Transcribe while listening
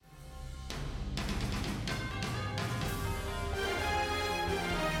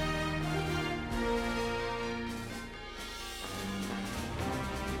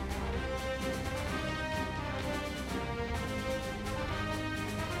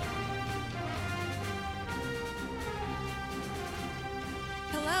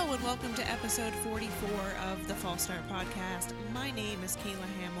and welcome to episode 44 of the False Start Podcast. My name is Kayla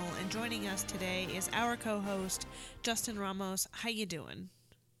Hamill, and joining us today is our co-host, Justin Ramos. How you doing?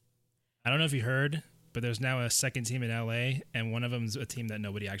 I don't know if you heard, but there's now a second team in LA, and one of them's a team that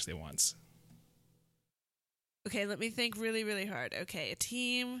nobody actually wants. Okay, let me think really, really hard. Okay, a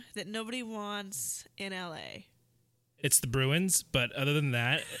team that nobody wants in LA. It's the Bruins, but other than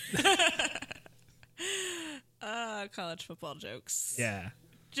that... College football jokes. Yeah.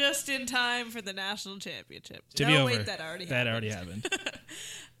 Just in time for the national championship. To be over. Wait, that already happened.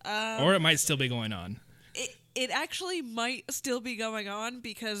 Or it might still be going on. It actually might still be going on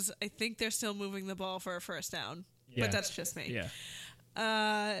because I think they're still moving the ball for a first down. Yeah. But that's just me. Yeah.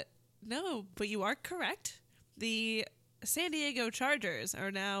 No, but you are correct. The San Diego Chargers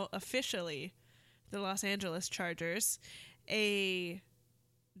are now officially the Los Angeles Chargers. A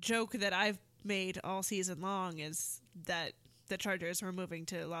joke that I've made all season long is that the Chargers were moving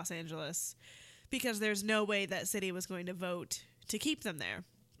to Los Angeles because there's no way that city was going to vote to keep them there.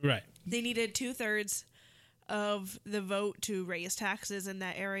 Right. They needed 2/3 of the vote to raise taxes in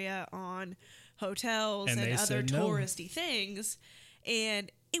that area on hotels and other touristy things.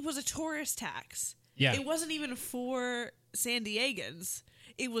 And it was a tourist tax. Yeah. It wasn't even for San Diegans.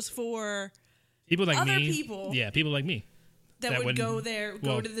 It was for people like other me. people. Yeah, people like me. That would go there,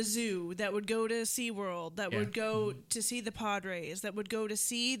 go to the zoo, that would go to SeaWorld, that would go to see the Padres, that would go to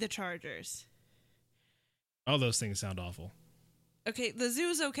see the Chargers. All those things sound awful. Okay, the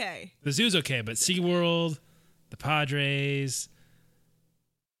zoo's okay. The zoo's okay, but SeaWorld, the Padres,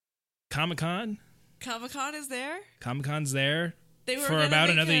 Comic-Con? Comic-Con is there? Comic-Con's there. They were for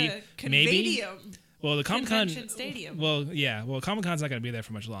about another maybe. Well, the Comic-Con Convention Stadium. Well, yeah. Well, Comic-Con's not going to be there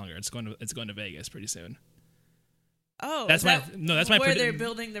for much longer. It's going to Vegas pretty soon. Oh, that's my where they're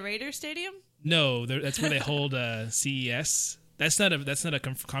building the Raiders Stadium? No, that's where they hold CES. That's not a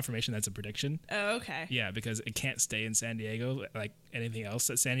confirmation. That's a prediction. Oh, okay. Yeah, because it can't stay in San Diego like anything else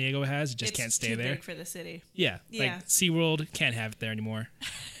that San Diego has. It just can't stay there. It's too big for the city. Yeah, like SeaWorld can't have it there anymore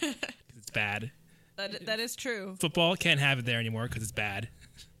because it's bad. That is true. Football can't have it there anymore because it's bad.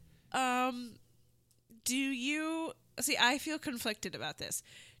 Do you see? I feel conflicted about this.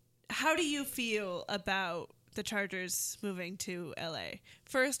 How do you feel about the Chargers moving to LA?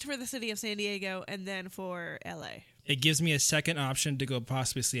 First for the city of San Diego and then for LA. It gives me a second option to go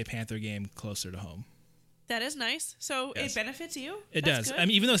possibly see a Panther game closer to home. That is nice. So yes. It benefits you? It That's does. Good. I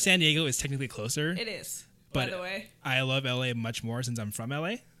mean, even though San Diego is technically closer. It is, by the way. I love LA much more since I'm from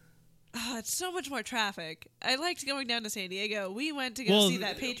LA. Oh, it's so much more traffic. I liked going down to San Diego. We went to go see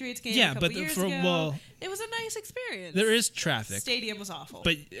that Patriots game a couple years ago. It was a nice experience. There is traffic. Stadium was awful.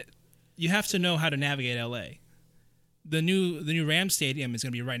 But you have to know how to navigate LA. The new Rams Stadium is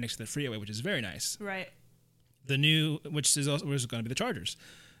going to be right next to the freeway, which is very nice. Right. Which is also going to be the Chargers.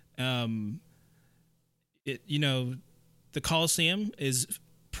 The Coliseum is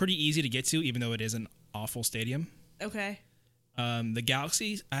pretty easy to get to, even though it is an awful stadium. Okay. The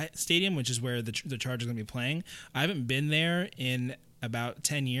Galaxy Stadium, which is where the Chargers are going to be playing, I haven't been there in about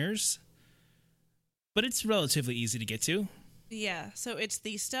 10 years, but it's relatively easy to get to. Yeah, so it's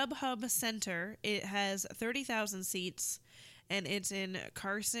the StubHub Center. It has 30,000 seats, and it's in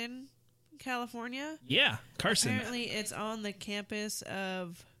Carson, California. Yeah, Carson. Apparently, it's on the campus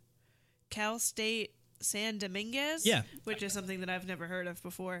of Cal State San Dominguez. Yeah. Which is something that I've never heard of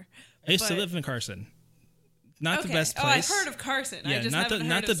before. I used to live in Carson. Not the best place. Oh, I've heard of Carson. Yeah, I just haven't heard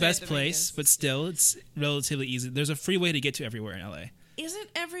not of the San best Dominguez. place, but still, it's relatively easy. There's a freeway to get to everywhere in LA. Isn't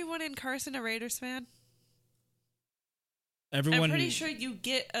everyone in Carson a Raiders fan? I'm pretty sure you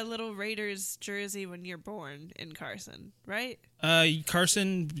get a little Raiders jersey when you're born in Carson, right?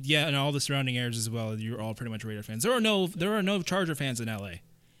 Carson, yeah, and all the surrounding areas as well. You're all pretty much Raider fans. There are no Charger fans in LA.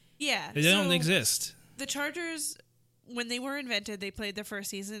 Yeah, they don't exist. The Chargers, when they were invented, they played their first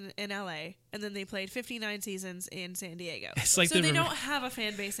season in LA, and then they played 59 seasons in San Diego. It's like they don't have a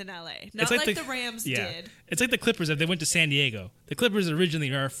fan base in LA. Not like the Rams did. It's like the Clippers if they went to San Diego. The Clippers originally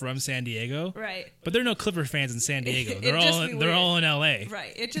are from San Diego. Right. But there are no Clipper fans in San Diego. They're all in LA.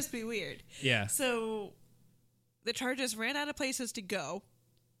 Right. It'd just be weird. Yeah. So the Chargers ran out of places to go.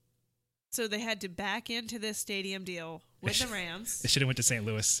 So they had to back into this stadium deal with the Rams. They should have went to St.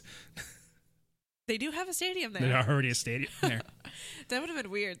 Louis. They do have a stadium there. There's already a stadium there. That would have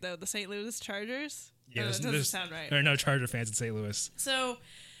been weird, though. The St. Louis Chargers? Yeah, that doesn't sound right. There are no Charger fans in St. Louis. So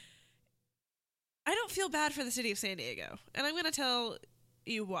I don't feel bad for the city of San Diego. And I'm going to tell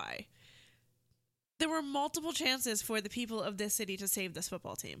you why. There were multiple chances for the people of this city to save this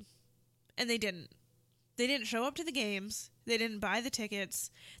football team. And they didn't. They didn't show up to the games. They didn't buy the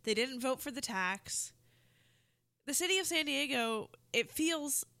tickets. They didn't vote for the tax. The city of San Diego, it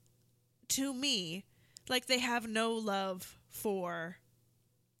feels to me like they have no love for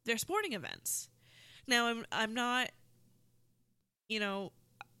their sporting events. Now, I'm not,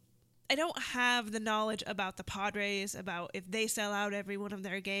 I don't have the knowledge about the Padres, about if they sell out every one of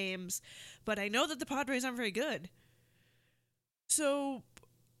their games, but I know that the Padres aren't very good. So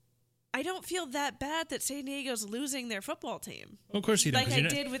I don't feel that bad that San Diego's losing their football team. Well, of course you don't. Like I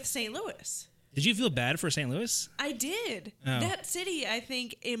did with St. Louis. Did you feel bad for St. Louis? I did. Oh. That city, I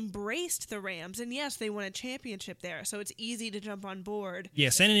think, embraced the Rams, and yes, they won a championship there, so it's easy to jump on board.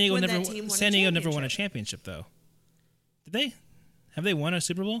 Yeah, San Diego when never. that team won San a Diego never won a championship. championship, though. Did they? Have they won a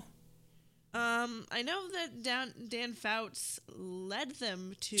Super Bowl? I know that Dan Fouts led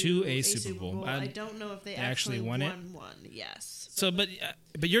them to a Super Bowl. I don't know if they actually won one. Yes. So, but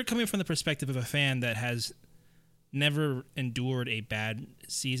you're coming from the perspective of a fan that has never endured a bad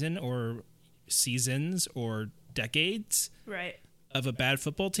season or seasons or decades Right. of a bad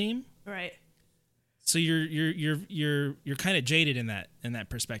football team. Right. So you're kind of jaded in that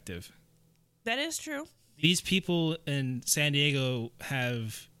perspective. That is true. These people in San Diego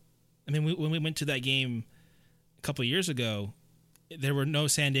have. I mean, when we went to that game a couple of years ago, there were no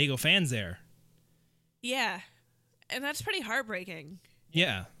San Diego fans there. Yeah. And that's pretty heartbreaking.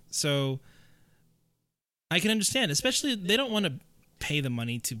 Yeah. So I can understand, especially they don't want to pay the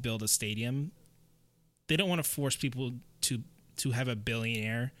money to build a stadium. They don't want to force people to have a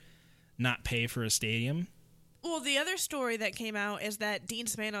billionaire not pay for a stadium. Well, the other story that came out is that Dean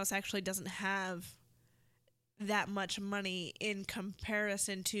Spanos actually doesn't have that much money in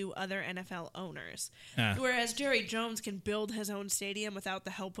comparison to other NFL owners. Whereas Jerry Jones can build his own stadium without the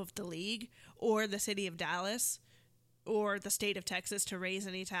help of the league or the city of Dallas or the state of Texas to raise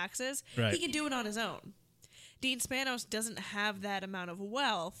any taxes. Right. He can do it on his own. Dean Spanos doesn't have that amount of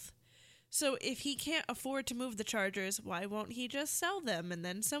wealth. So if he can't afford to move the Chargers, why won't he just sell them and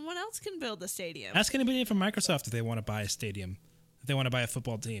then someone else can build the stadium? Ask anybody from Microsoft if they want to buy a stadium, if they want to buy a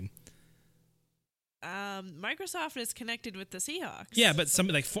football team. Microsoft is connected with the Seahawks. Yeah, but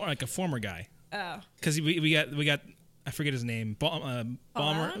somebody like a former guy. Oh. Because we got I forget his name. Balmer.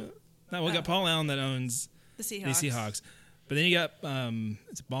 Allen? No, we got Paul Allen that owns The Seahawks. But then you got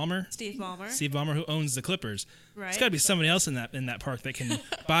is it Ballmer? Steve Ballmer. Steve Ballmer, who owns the Clippers. Right. There's got to be somebody else in that park that can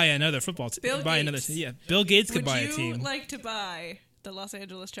buy another football team. Bill Gates. Bill Gates could buy a Would team. you like to buy the Los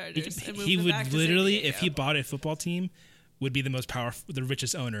Angeles Chargers? and move He them would back to San literally, Diego? if he bought a football team, would be the most powerful, the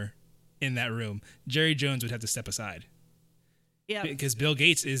richest owner in that room. Jerry Jones would have to step aside. Yeah. Because Bill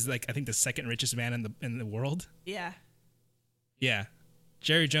Gates is I think the second richest man in the world. Yeah. Yeah.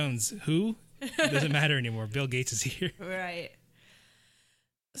 Jerry Jones, who? It doesn't matter anymore. Bill Gates is here. Right.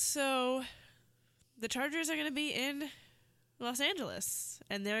 So, the Chargers are going to be in Los Angeles,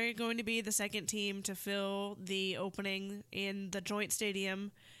 and they're going to be the second team to fill the opening in the joint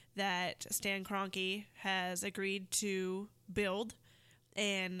stadium that Stan Kroenke has agreed to build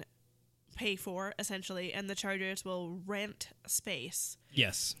and pay for, essentially, and the Chargers will rent space.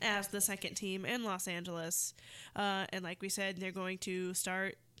 Yes. As the second team in Los Angeles. And like we said, they're going to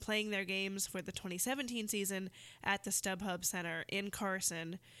start playing their games for the 2017 season at the StubHub Center in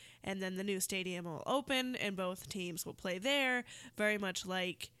Carson. And then the new stadium will open and both teams will play there, very much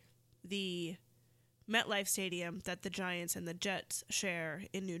like the MetLife Stadium that the Giants and the Jets share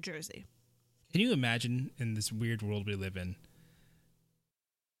in New Jersey. Can you imagine in this weird world we live in,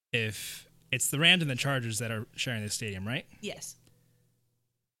 if it's the Rams and the Chargers that are sharing this stadium, right? Yes.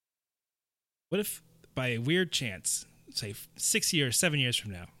 What if, by a weird chance, say 7 years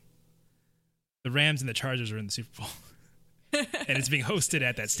from now, the Rams and the Chargers are in the Super Bowl, and it's being hosted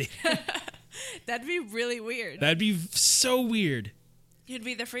at that stadium? That'd be really weird. That'd be so weird. It'd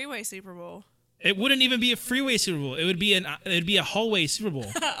be the Freeway Super Bowl. It wouldn't even be a freeway Super Bowl. It would be a hallway Super Bowl.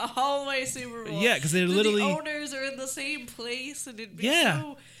 A hallway Super Bowl. Yeah, because they're literally the owners are in the same place, and it'd be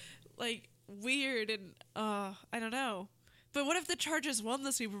so weird and I don't know. But what if the Chargers won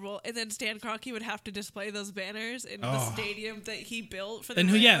the Super Bowl and then Stan Kroenke would have to display those banners in the stadium that he built for the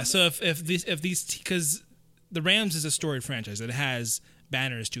Rams? Yeah, so if these because the Rams is a storied franchise that has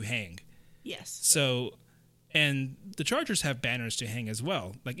banners to hang. Yes. So, and the Chargers have banners to hang as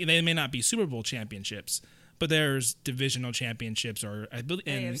well. Like they may not be Super Bowl championships, but there's divisional championships or I believe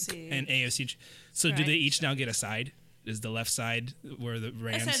and AFC. So right. Do they each now get a side? Is the left side where the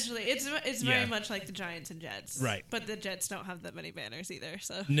Rams? Essentially, it's very much like the Giants and Jets, right? But the Jets don't have that many banners either.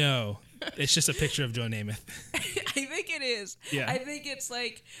 So no, it's just a picture of Joe Namath. I think it is. Yeah, I think it's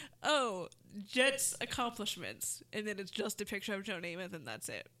like Jets accomplishments, and then it's just a picture of Joe Namath, and that's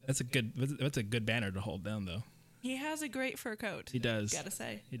it. That's a good banner to hold down, though. He has a great fur coat. He does. Gotta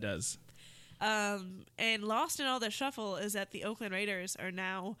say, he does. And lost in all the shuffle is that the Oakland Raiders are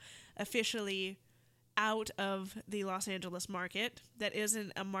now officially out of the Los Angeles market. That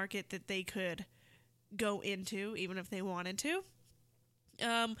isn't a market that they could go into, even if they wanted to.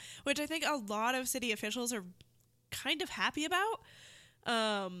 Which I think a lot of city officials are kind of happy about.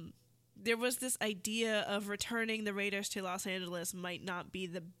 There was this idea of returning the Raiders to Los Angeles might not be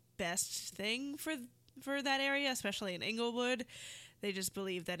the best thing for that area, especially in Inglewood. They just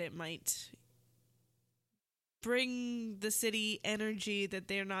believe that it might bring the city energy that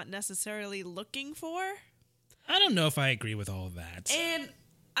they're not necessarily looking for. I don't know if I agree with all of that. And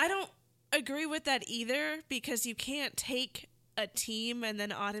I don't agree with that either, because you can't take a team and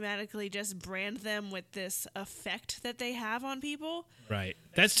then automatically just brand them with this effect that they have on people. Right.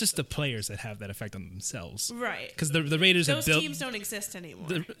 That's just the players that have that effect on themselves. Right. Because the Raiders Those have built... teams don't exist anymore.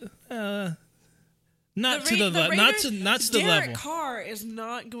 Not to the Derek level. Carr is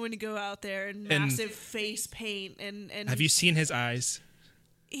not going to go out there in massive face paint and have you seen his eyes?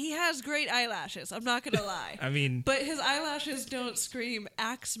 He has great eyelashes, I'm not gonna lie. I mean, but his eyelashes don't scream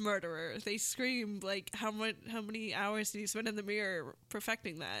axe murderer. They scream like how many hours did he spend in the mirror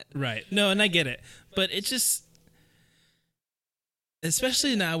perfecting that? Right. No, and I get it, but it just,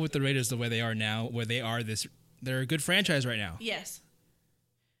 especially now with the Raiders the way they are now, where they're a good franchise right now. Yes.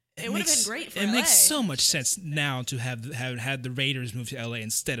 It would have been great for LA. It makes so much sense now to have had the Raiders move to LA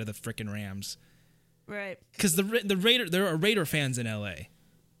instead of the frickin' Rams. Right. Because there are Raider fans in LA.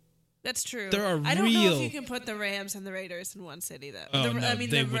 That's true. There are I don't know if you can put the Rams and the Raiders in one city, though. Oh,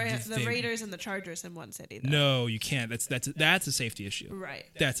 the Raiders and the Chargers in one city, though. No, you can't. That's a safety issue. Right.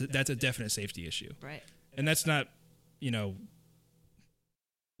 That's a definite safety issue. Right. And that's not,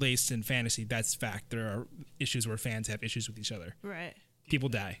 laced in fantasy. That's fact. There are issues where fans have issues with each other. Right. People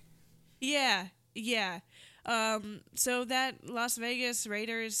die. Yeah. So that Las Vegas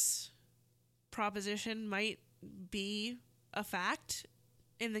Raiders proposition might be a fact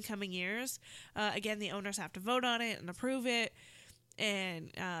in the coming years. Again, the owners have to vote on it and approve it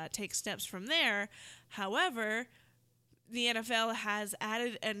and take steps from there. However, the NFL has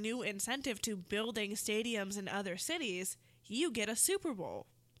added a new incentive to building stadiums in other cities. You get a Super Bowl.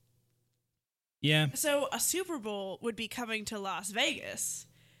 Yeah. So a Super Bowl would be coming to Las Vegas,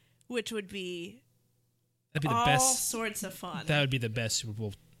 which would be that'd be the all best, sorts of fun. That would be the best Super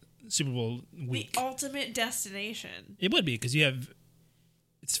Bowl week. The ultimate destination. It would be, because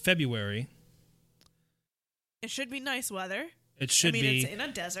it's February. It should be nice weather. It should be. It's in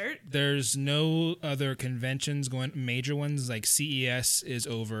a desert. There's no other conventions going, major ones, like CES is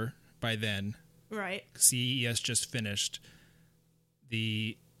over by then. Right. CES just finished.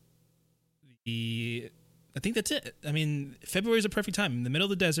 I think that's it. I mean, February is a perfect time. In the middle of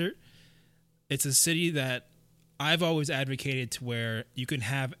the desert, it's a city that I've always advocated to where you can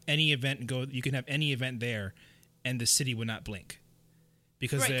have any event there, and the city would not blink.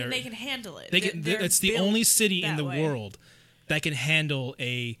 Because they can handle it. It's the only city in the world that can handle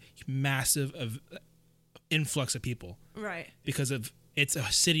a massive influx of people. Right. Because it's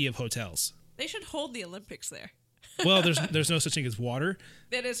a city of hotels. They should hold the Olympics there. Well, there's no such thing as water.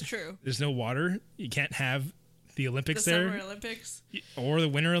 That is true. There's no water. You can't have the Olympics the there. Summer Olympics. Or the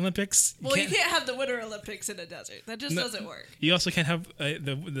Winter Olympics. You can't have the Winter Olympics in a desert. That just doesn't work. You also can't have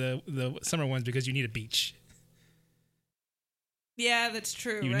the summer ones because you need a beach. Yeah, that's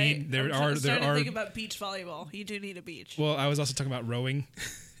true, right? There I'm are starting to think about beach volleyball. You do need a beach. Well, I was also talking about rowing.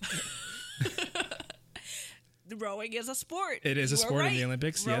 Rowing is a sport. It is a sport in the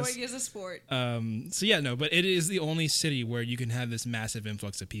Olympics, yes. Rowing is a sport. But it is the only city where you can have this massive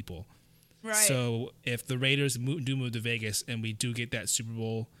influx of people. Right. So if the Raiders do move to Vegas and we do get that Super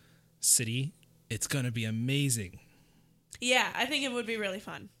Bowl city, it's going to be amazing. Yeah, I think it would be really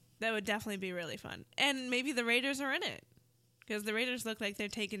fun. That would definitely be really fun. And maybe the Raiders are in it. Because the Raiders look like they're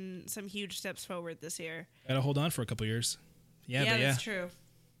taking some huge steps forward this year. Gotta hold on for a couple years. Yeah, that's true.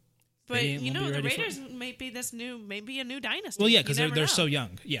 But, the Raiders might be a new dynasty. Well, yeah, because they're so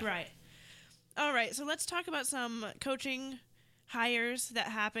young. Yeah. Right. All right, so let's talk about some coaching hires that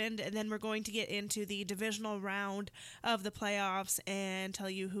happened, and then we're going to get into the divisional round of the playoffs and tell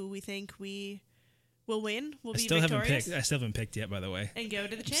you who we think we will win, will be victorious. I still haven't picked yet, by the way. And go to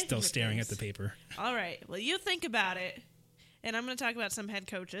the championship. Still staring games. at the paper. All right. Well, you think about it, and I'm going to talk about some head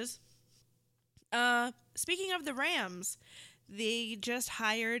coaches. Speaking of the Rams, they just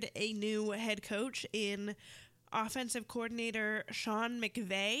hired a new head coach in offensive coordinator Sean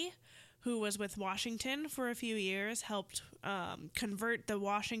McVay, who was with Washington for a few years, helped convert the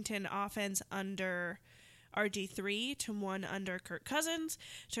Washington offense under RG3 to one under Kirk Cousins,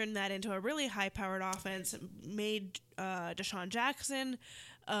 turned that into a really high-powered offense, made Deshaun Jackson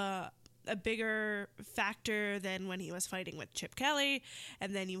a bigger factor than when he was fighting with Chip Kelly.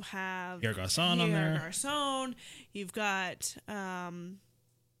 And then you have Pierre Garçon on there. Garçon. You've got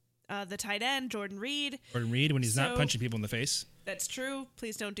the tight end, Jordan Reed. Jordan Reed when he's not punching people in the face. That's true.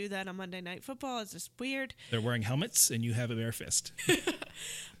 Please don't do that on Monday Night Football. It's just weird. They're wearing helmets, and you have a bare fist.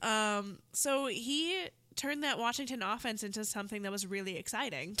 So he turned that Washington offense into something that was really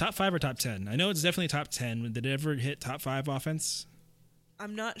exciting. Top 5 or top 10? I know it's definitely top 10. Did it ever hit top 5 offense?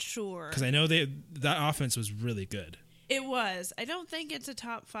 I'm not sure. Because I know that offense was really good. It was. I don't think it's a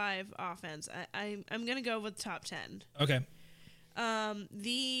top 5 offense. I'm going to go with top 10. Okay.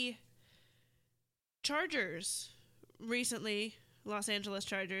 The Chargers recently, Los Angeles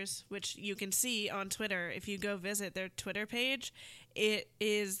Chargers, which you can see on Twitter if you go visit their Twitter page,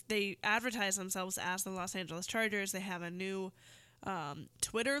 they advertise themselves as the Los Angeles Chargers. They have a new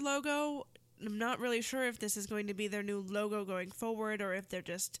Twitter logo. I'm not really sure if this is going to be their new logo going forward or if they're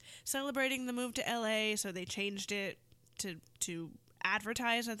just celebrating the move to LA, so they changed it to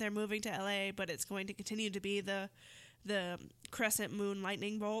advertise that they're moving to LA, but it's going to continue to be the crescent moon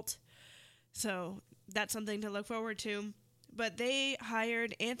lightning bolt. So that's something to look forward to. But they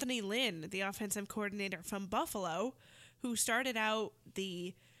hired Anthony Lynn, the offensive coordinator from Buffalo, who started out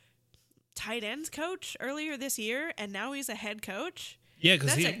the tight ends coach earlier this year, and now he's a head coach. Yeah,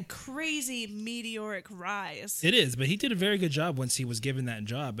 because that's a crazy meteoric rise. It is, but he did a very good job once he was given that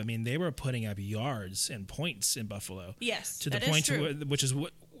job. I mean, they were putting up yards and points in Buffalo. Yes, to the point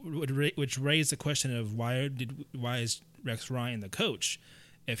which raised the question of why is Rex Ryan the coach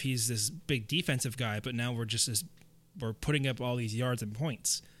if he's this big defensive guy, but now we're putting up all these yards and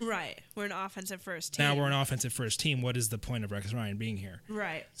points. Right. We're an offensive first team. Now we're an offensive first team. What is the point of Rex Ryan being here?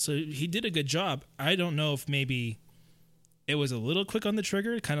 Right. So he did a good job. I don't know if maybe it was a little quick on the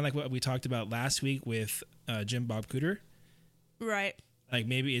trigger, kind of like what we talked about last week with Jim Bob Cooter. Right. Like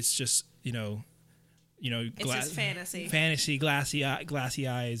maybe it's just, it's just fantasy. Fantasy, glassy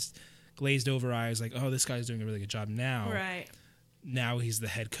eyes, glazed over eyes, like, oh, this guy's doing a really good job now. Right. Now he's the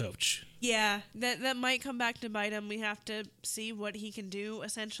head coach. Yeah, that might come back to bite him. We have to see what he can do,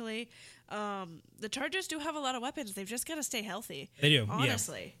 essentially. The Chargers do have a lot of weapons. They've just got to stay healthy. They do,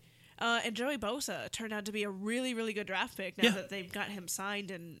 honestly. Yeah. And Joey Bosa turned out to be a really, really good draft pick now that they've got him signed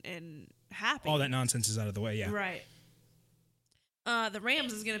and happy. All that nonsense is out of the way, yeah. Right. The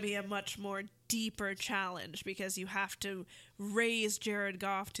Rams is going to be a much more deeper challenge because you have to raise Jared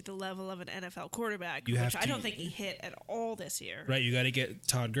Goff to the level of an NFL quarterback, which I don't think he hit at all this year. Right, you got to get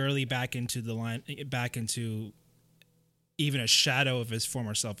Todd Gurley back into the line, back into even a shadow of his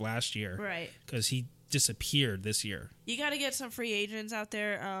former self last year. Right. Because he disappeared this year. You got to get some free agents out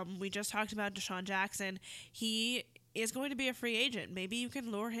there. We just talked about Deshaun Jackson. He is going to be a free agent. Maybe you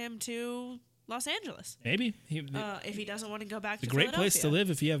can lure him to Los Angeles. Maybe. If he doesn't want to go back to Philadelphia. It's a great place to live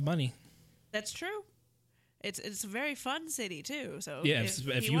if you have money. That's true. It's a very fun city, too. So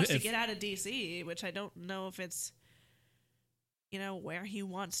if he wants to get out of D.C., which I don't know if it's, where he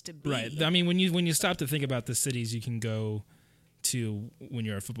wants to be. Right. I mean, when you stop to think about the cities you can go to when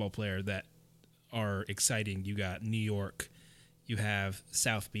you're a football player that are exciting, you got New York, you have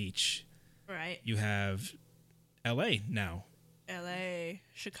South Beach. Right. You have L.A. now. L.A.,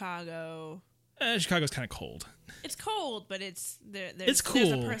 Chicago. Chicago's kind of cold. It's cold, but it's it's cool.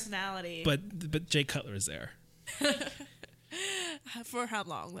 There's a personality. But Jay Cutler is there. For how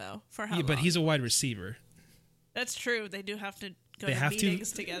long, though? For how long? But he's a wide receiver. That's true. They do have to go to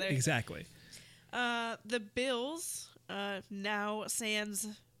meetings together. Exactly. The Bills, now sans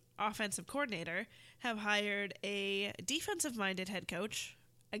offensive coordinator, have hired a defensive-minded head coach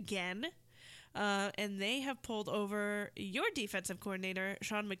again. And they have pulled over your defensive coordinator,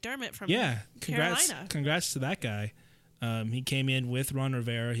 Sean McDermott from Carolina. Congrats to that guy. He came in with Ron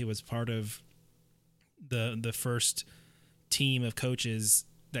Rivera. He was part of the first team of coaches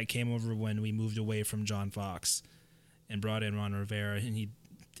that came over when we moved away from John Fox and brought in Ron Rivera. And he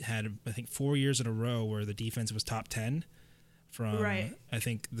had, I think, 4 years in a row where the defense was top 10 from, I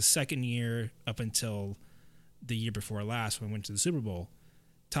think, the second year up until the year before last when we went to the Super Bowl.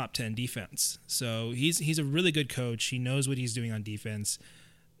 Top 10 defense. So he's a really good coach. He knows what he's doing on defense.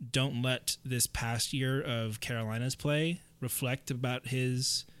 Don't let this past year of Carolina's play reflect about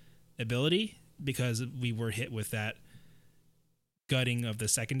his ability, because we were hit with that gutting of the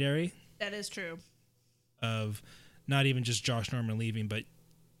secondary. That is true. Of not even just Josh Norman leaving, but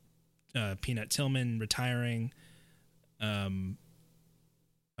Peanut Tillman retiring,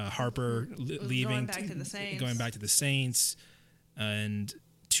 Harper leaving, going back to the Saints, and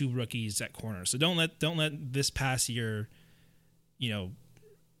 2 rookies at corner. So don't let this past year,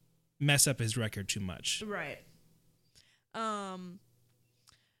 mess up his record too much. Right.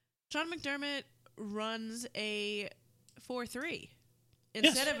 Sean McDermott runs a 4-3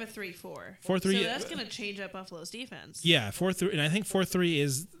 instead of a 3-4. 4-3. So that's going to change up Buffalo's defense. Yeah, 4-3, and I think 4-3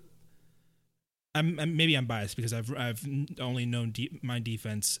 is. Maybe I'm biased because I've only known my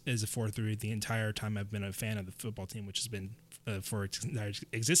defense as a 4-3 the entire time I've been a fan of the football team, which has been for its entire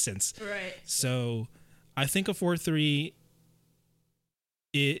existence. Right. So I think a 4-3.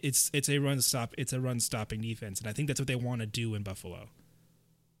 It's a run stop. It's a run stopping defense, and I think that's what they want to do in Buffalo.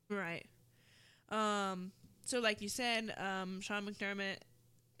 Right. So like you said, Sean McDermott,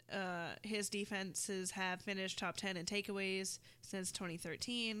 his defenses have finished top 10 in takeaways since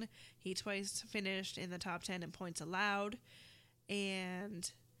 2013. He twice finished in the top 10 in points allowed. And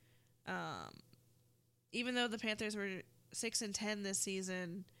even though the Panthers were 6-10 this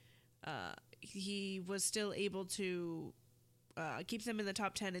season, he was still able to keep them in the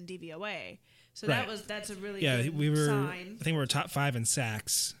top 10 in DVOA. So right. that's a really good sign. I think we were top 5 in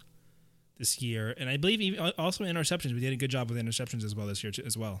sacks this year, and I believe also interceptions. We did a good job with interceptions as well this year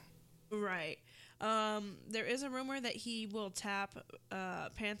as well. Right. There is a rumor that he will tap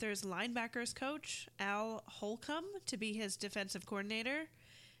Panthers linebackers coach Al Holcomb to be his defensive coordinator,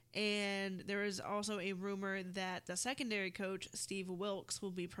 and there is also a rumor that the secondary coach Steve Wilkes will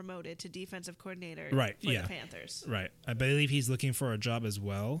be promoted to defensive coordinator for the Panthers. Right. I believe he's looking for a job as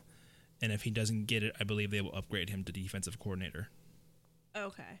well, and if he doesn't get it, I believe they will upgrade him to defensive coordinator.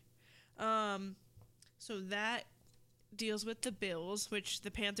 Okay. So that deals with the Bills, which the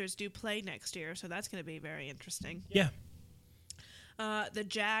Panthers do play next year, so that's going to be very interesting. Yeah. The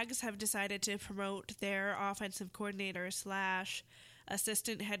Jags have decided to promote their offensive coordinator /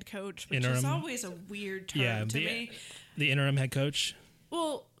 assistant head coach, which is always a weird term to me. The interim head coach?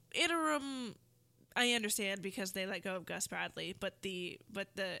 Well, interim, I understand because they let go of Gus Bradley, but the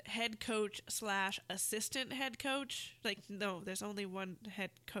head coach / assistant head coach, like, no, there's only one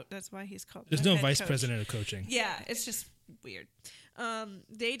head coach. That's why he's called. There's no vice president of coaching. Yeah, it's just weird.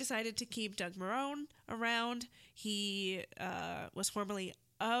 They decided to keep Doug Marrone around. He was formerly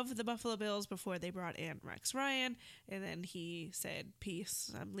of the Buffalo Bills before they brought in Rex Ryan, and then he said,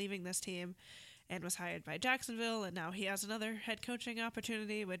 "Peace, I'm leaving this team," and was hired by Jacksonville, and now he has another head coaching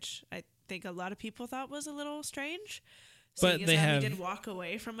opportunity, which I think a lot of people thought was a little strange. But he did walk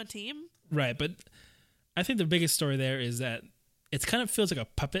away from a team. Right, but I think the biggest story there is that it kind of feels like a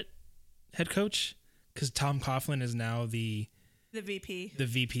puppet head coach because Tom Coughlin is now the VP. The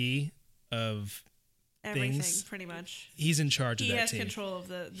VP of everything, things. Pretty much. He's in charge of that team. He has control of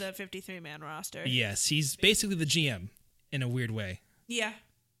the 53-man roster. Yes, he's basically the GM in a weird way. Yeah,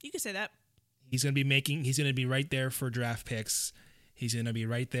 you could say that. He's going to be right there for draft picks. He's going to be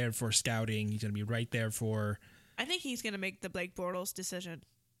right there for scouting. He's going to be right there for... I think he's going to make the Blake Bortles decision.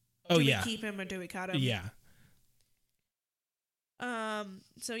 Do we keep him or do we cut him? Yeah.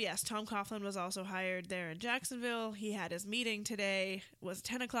 So yes, Tom Coughlin was also hired there in Jacksonville. He had his meeting today. It was a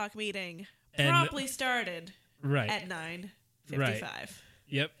 10 o'clock meeting. Promptly started at 9:55. Right.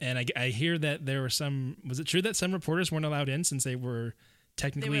 Yep, and I hear that there were some... Was it true that some reporters weren't allowed in since they were...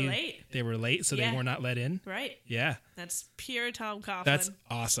 Technically, they were late, so they were not let in. Right. Yeah. That's pure Tom Coughlin. That's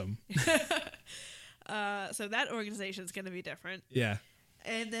awesome. So that organization is going to be different. Yeah.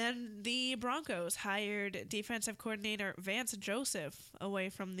 And then the Broncos hired defensive coordinator Vance Joseph away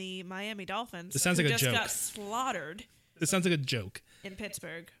from the Miami Dolphins. This sounds like a joke. Just got slaughtered. This sounds like a joke. In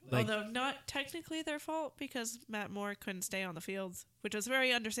Pittsburgh. Although not technically their fault because Matt Moore couldn't stay on the field, which was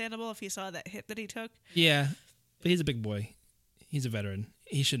very understandable if you saw that hit that he took. Yeah, but he's a big boy. He's a veteran.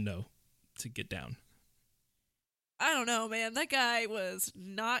 He should know to get down. I don't know, man. That guy was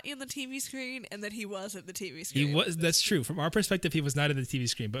not in the TV screen, and then he was at the TV screen. He was. That's true. From our perspective, he was not in the TV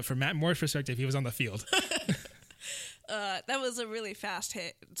screen, but from Matt Moore's perspective, he was on the field. That was a really fast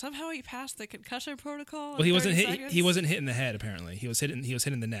hit. Somehow he passed the concussion protocol. Well, he wasn't hit. He wasn't hit in the head. Apparently, he was hit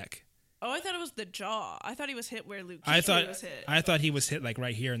in the neck. Oh, I thought it was the jaw. I thought he was hit where Luke Kuechly was hit. I thought he was hit like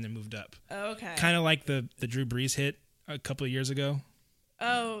right here and then moved up. Oh, okay. Kind of like the Drew Brees hit a couple of years ago.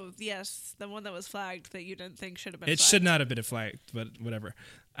 Oh, yes. The one that was flagged that you didn't think should have been flagged. It should not have been flagged, but whatever.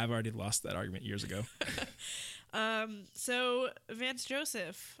 I've already lost that argument years ago. So Vance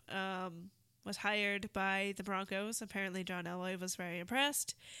Joseph was hired by the Broncos. Apparently John Elway was very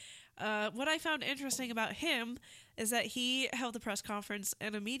impressed. What I found interesting about him is that he held a press conference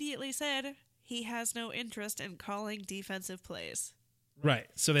and immediately said he has no interest in calling defensive plays. Right.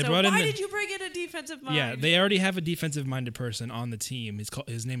 So they brought in. Why did you bring in a defensive mind? Yeah, they already have a defensive-minded person on the team.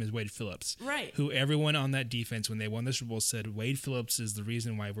 His name is Wade Phillips. Right. Who everyone on that defense, when they won the Super Bowl, said Wade Phillips is the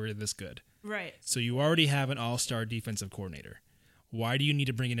reason why we're this good. Right. So you already have an all-star defensive coordinator. Why do you need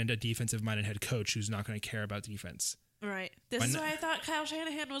to bring in a defensive-minded head coach who's not going to care about defense? Right. This Why is not? why I thought Kyle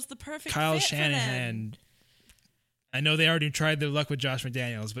Shanahan was the perfect Kyle fit for them. Shanahan. I know they already tried their luck with Josh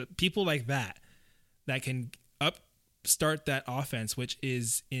McDaniels, but people like that can upstart that offense, which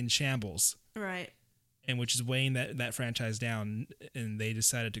is in shambles, Right. and which is weighing that franchise down, and they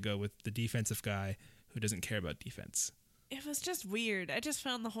decided to go with the defensive guy who doesn't care about defense. It was just weird. I just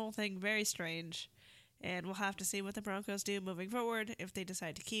found the whole thing very strange. And we'll have to see what the Broncos do moving forward, if they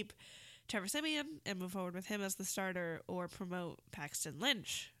decide to keep Trevor Siemian and move forward with him as the starter, or promote Paxton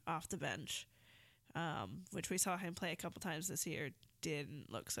Lynch off the bench, which we saw him play a couple times this year. Didn't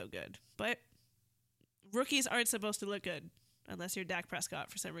look so good. But rookies aren't supposed to look good unless you're Dak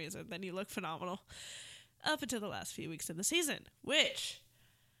Prescott for some reason. Then you look phenomenal up until the last few weeks of the season, which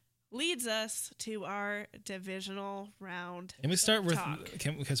leads us to our divisional round. Can we start with talk.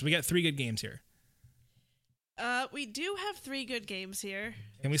 because we got 3 good games here. We do have 3 good games here.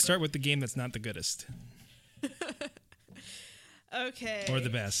 Can we start with the game that's not the goodest Okay. or the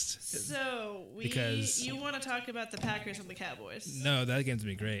best? So, Because- you want to talk about the Packers and the Cowboys? No, that game's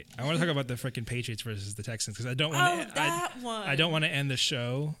gonna be great. I want to talk about the freaking Patriots versus the Texans because I don't Oh, want that one. I don't want to end the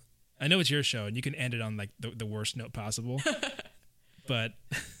show. I know it's your show and you can end it on like the worst note possible, but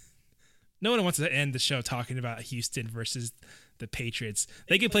no one wants to end the show talking about Houston versus the Patriots.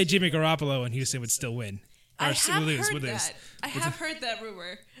 They could play Jimmy Garoppolo and Houston would still win. I Or have would lose, heard would lose. that. I have heard that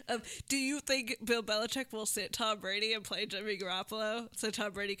rumor. Do you think Bill Belichick will sit Tom Brady and play Jimmy Garoppolo so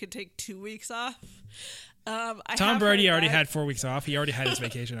Tom Brady could take 2 weeks off? Tom Brady already had 4 weeks off. He already had his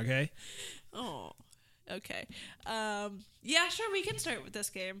vacation, okay? Oh, okay. Yeah, sure, we can start with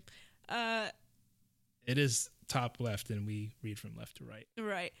this game. It is top left and we read from left to right.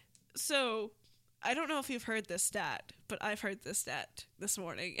 Right. So, I don't know if you've heard this stat, but I've heard this stat this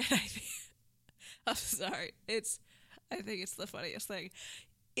morning, and I'm sorry. I think it's the funniest thing.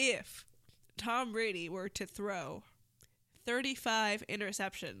 If Tom Brady were to throw 35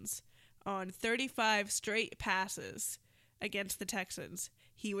 interceptions on 35 straight passes against the Texans,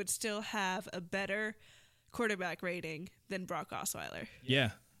 he would still have a better quarterback rating than Brock Osweiler.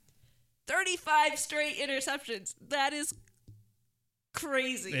 Yeah. 35 straight interceptions. That is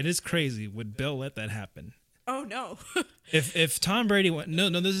crazy. It is crazy. Would Bill let that happen? Oh, no. If Tom Brady went... No,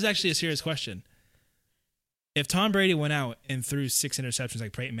 this is actually a serious question. If Tom Brady went out and threw 6 interceptions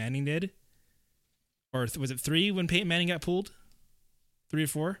like Peyton Manning did, or was it 3 when Peyton Manning got pulled? 3 or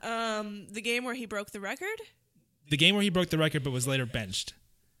 4? The game where he broke the record? The game where he broke the record but was later benched.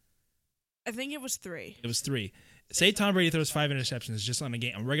 I think it was 3. It was 3. Say Tom Brady throws 5 interceptions just on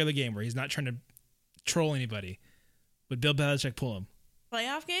a regular game where he's not trying to troll anybody. Would Bill Belichick pull him?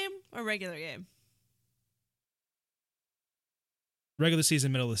 Playoff game or regular game? Regular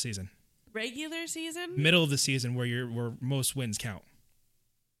season, middle of the season. Regular season? Middle of the season where most wins count.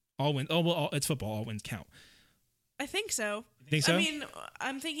 All wins. Oh, well, it's football. All wins count. I think so. You think so? I mean,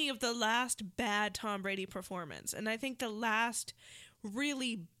 I'm thinking of the last bad Tom Brady performance, and I think the last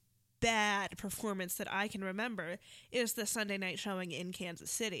really bad performance that I can remember is the Sunday night showing in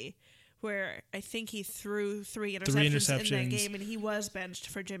Kansas City, where I think he threw 3 interceptions in that game, and he was benched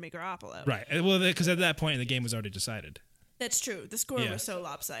for Jimmy Garoppolo. Right. Well, because at that point, the game was already decided. That's true. The score was so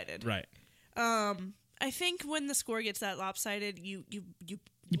lopsided. Right. I think when the score gets that lopsided, you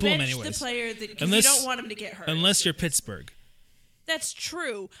pull him bench anyways. the player that you don't want him to get hurt. Unless you're Pittsburgh. That's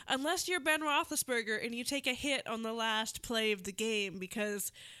true. Unless you're Ben Roethlisberger and you take a hit on the last play of the game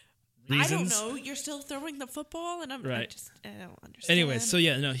because Reasons? I don't know, you're still throwing the football, and I don't understand. Anyways, so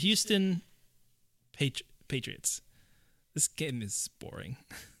yeah, no, Houston Patriots. This game is boring.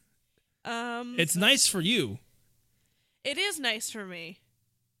 It's nice for you. It is nice for me.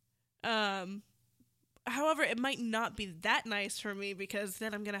 However, it might not be that nice for me because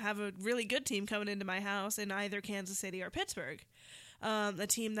then I'm going to have a really good team coming into my house in either Kansas City or Pittsburgh. A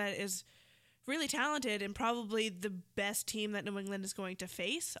team that is really talented and probably the best team that New England is going to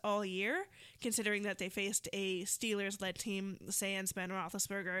face all year, considering that they faced a Steelers-led team, sans Ben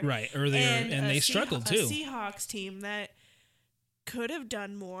Roethlisberger. Right, earlier, and they struggled too. A Seahawks team that could have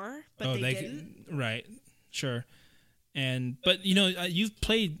done more, but they didn't. Right, sure. But you've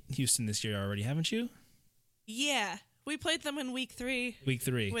played Houston this year already, haven't you? Yeah, we played them in week 3. Week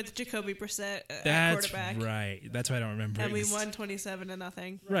 3 with Jacoby Brissett at That's quarterback. Right. That's why I don't remember. And we won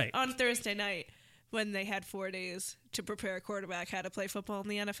 27-0. Right. On Thursday night when they had 4 days to prepare a quarterback how to play football in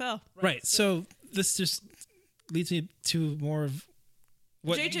the NFL. Right. So this just leads me to more of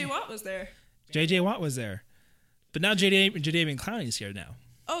what J.J. Watt was there. J.J. Watt was there. But now Jadeveon Clowney's here now.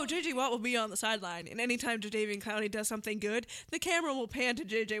 Oh, J.J. Watt will be on the sideline, and anytime Jadeveon Clowney does something good, the camera will pan to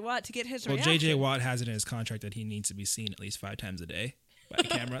J.J. Watt to get his reaction. Well, J.J. Watt has it in his contract that he needs to be seen at least 5 times a day by a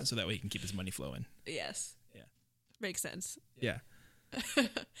camera, so that way he can keep his money flowing. Yes. Yeah. Makes sense. Yeah.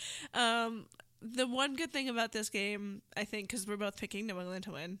 The one good thing about this game, I think, because we're both picking New England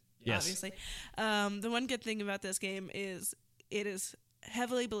to win, Yes. obviously. The one good thing about this game is it is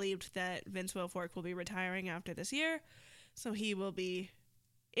heavily believed that Vince Wilfork will be retiring after this year. So he will be,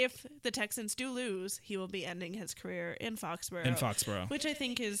 if the Texans do lose, he will be ending his career in Foxborough. Which I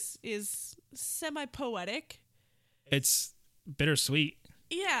think is semi-poetic. It's bittersweet.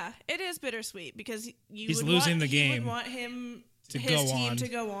 Yeah, it is bittersweet because he's losing the game. You would want him, his team to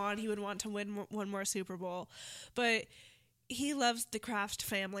go on. He would want to win one more Super Bowl. But he loves the Kraft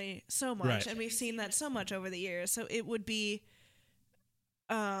family so much, right. and we've seen that so much over the years. So it would be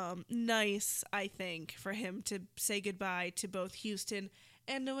nice, I think, for him to say goodbye to both Houston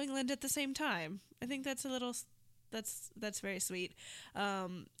and New England at the same time. I think that's that's very sweet.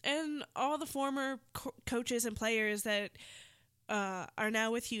 And all the former coaches and players that are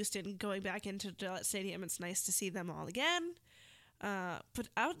now with Houston going back into Gillette Stadium, it's nice to see them all again. But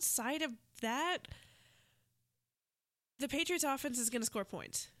outside of that, the Patriots offense is going to score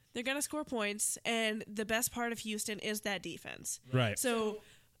points. They're going to score points, and the best part of Houston is that defense. Right. So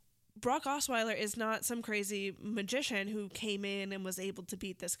Brock Osweiler is not some crazy magician who came in and was able to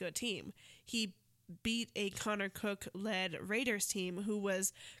beat this good team. He beat a Connor Cook-led Raiders team who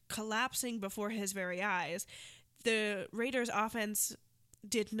was collapsing before his very eyes. The Raiders offense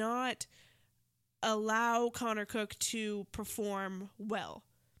did not allow Connor Cook to perform well.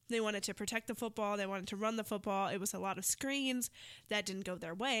 They wanted to protect the football. They wanted to run the football. It was a lot of screens. That didn't go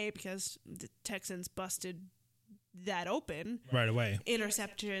their way because the Texans busted that open. Right away.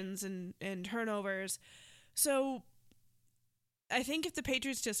 Interceptions and turnovers. So I think if the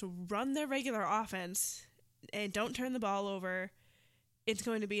Patriots just run their regular offense and don't turn the ball over, it's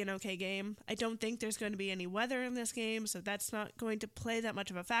going to be an okay game. I don't think there's going to be any weather in this game, so that's not going to play that much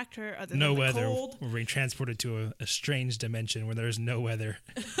of a factor other than the weather. cold. We're being transported to a strange dimension where there's no weather.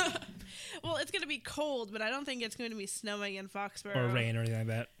 Well, it's going to be cold, but I don't think it's going to be snowing in Foxborough. Or rain or anything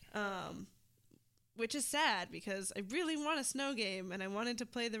like that. Which is sad because I really want a snow game and I wanted to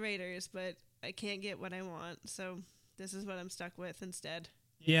play the Raiders, but I can't get what I want, so this is what I'm stuck with instead.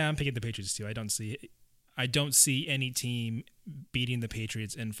 Yeah, I'm picking the Patriots too. I don't see any team beating the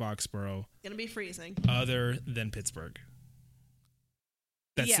Patriots in Foxborough. Gonna be freezing. Other than Pittsburgh.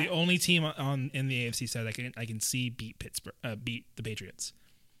 That's the only team in the AFC side I can see beat the Patriots.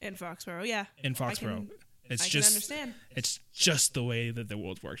 In Foxborough, yeah. In Foxborough. I can understand. It's just the way that the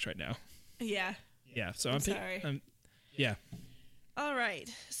world works right now. Yeah. Yeah, so I'm sorry. Yeah. All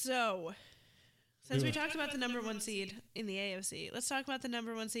right. So, since we talked about the number one seed in the AFC, let's talk about the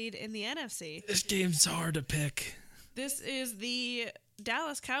number one seed in the NFC. This game's hard to pick. This is the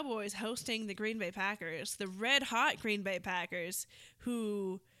Dallas Cowboys hosting the Green Bay Packers, the red-hot Green Bay Packers,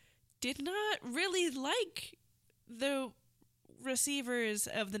 who did not really like the receivers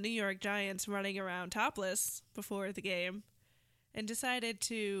of the New York Giants running around topless before the game and decided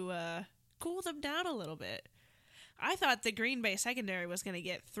to cool them down a little bit. I thought the Green Bay secondary was going to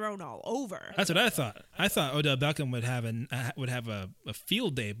get thrown all over. That's what I thought. I thought Odell Beckham would have a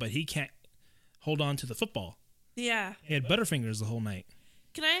field day, but he can't hold on to the football. Yeah. He had butterfingers the whole night.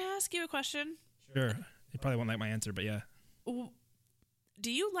 Can I ask you a question? Sure. You probably won't like my answer, but yeah.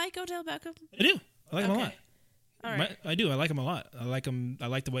 Do you like Odell Beckham? I do. I like him a lot. All right. I do. I like him a lot. I like him. I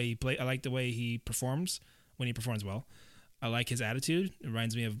like the way he play. I like the way he performs when he performs well. I like his attitude. It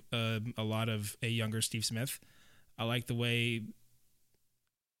reminds me of a lot of a younger Steve Smith. I like the way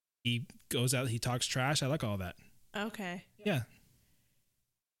he goes out. He talks trash. I like all that. Okay. Yeah.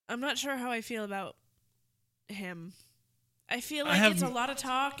 I'm not sure how I feel about him. I feel like it's a lot of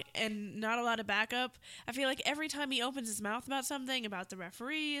talk and not a lot of backup. I feel like every time he opens his mouth about something, about the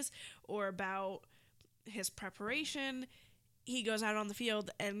referees or about his preparation, he goes out on the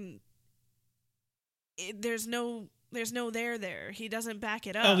field and there's no there. He doesn't back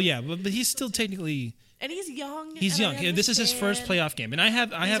it up. Oh yeah, but he's still technically. And he's young. He's young. This is his first playoff game, and I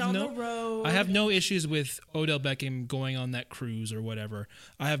have no issues with Odell Beckham going on that cruise or whatever.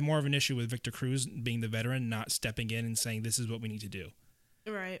 I have more of an issue with Victor Cruz being the veteran, not stepping in and saying this is what we need to do.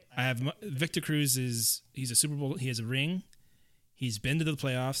 Right. Victor Cruz he's a Super Bowl. He has a ring. He's been to the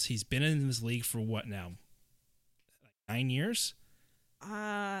playoffs. He's been in this league for what now? 9 years.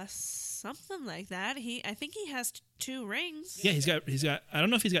 Something like that. I think he has 2 rings. Yeah, he's got. I don't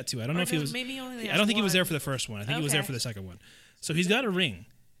know if he's got 2. I don't know if he was. Maybe only. I don't think he was there for the first one. I think he was there for the second one. So he's got a ring.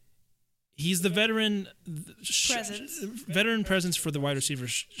 He's the veteran presence for the wide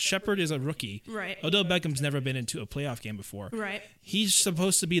receivers. Shepard is a rookie. Right. Odell Beckham's never been into a playoff game before. Right. He's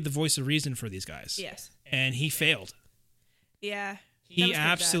supposed to be the voice of reason for these guys. Yes. And he failed. Yeah. He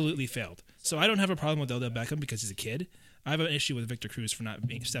absolutely failed. So I don't have a problem with Odell Beckham because he's a kid. I have an issue with Victor Cruz for not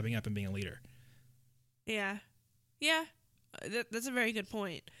stepping up and being a leader. Yeah. That's a very good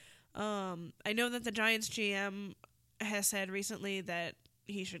point. I know that the Giants GM has said recently that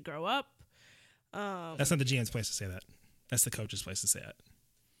he should grow up. That's not the GM's place to say that. That's the coach's place to say it.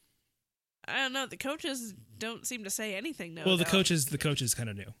 I don't know. The coaches don't seem to say anything now. Well, the coach is kind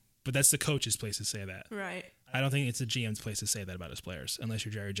of new, but that's the coach's place to say that. Right. I don't think it's the GM's place to say that about his players, unless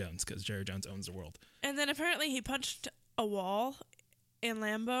you're Jerry Jones, because Jerry Jones owns the world. And then apparently he punched a wall in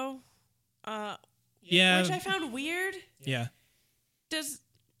Lambeau. Yeah. Which I found weird. Yeah. Does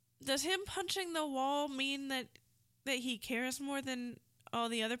him punching the wall mean that he cares more than all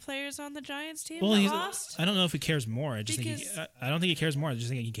the other players on the Giants team that lost? I don't know if he cares more. I don't think he cares more. I just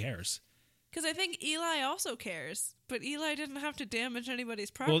think he cares. Because I think Eli also cares, but Eli didn't have to damage anybody's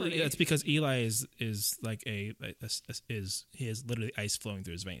property. Well, it's because Eli is like he has literally ice flowing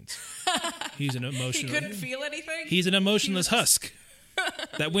through his veins. He's an emotional. He couldn't feel anything. He's an emotionless husk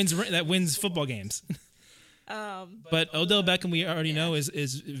that wins football games. But Odell Beckham, we already know,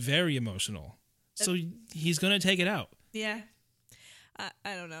 is very emotional, so he's gonna take it out. Yeah,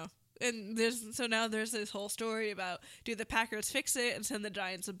 I don't know. And now there's this whole story about, do the Packers fix it and send the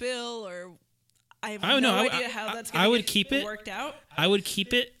Giants a bill, or I have no idea how that's going to get worked out. I would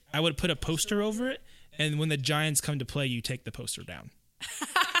keep it. I would put a poster over it, and when the Giants come to play, you take the poster down.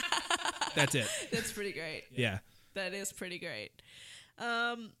 That's it. That's pretty great. Yeah. That is pretty great.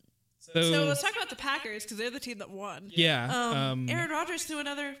 So let's talk about the Packers, because they're the team that won. Yeah. Aaron Rodgers threw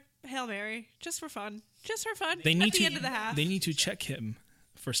another Hail Mary just for fun. They need at the end of the half. They need to check him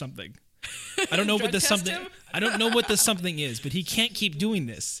for something. I don't know what the something. I don't know what the something is, but he can't keep doing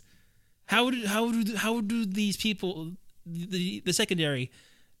this. How do these people, the secondary,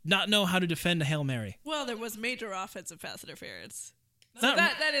 not know how to defend a Hail Mary? Well, there was major offensive pass interference. So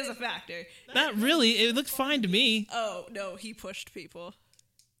that is a factor. Not really. It looked fine to me. Oh no, he pushed people.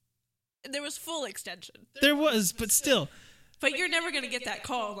 There was full extension. There was, but still. But you're never going to get that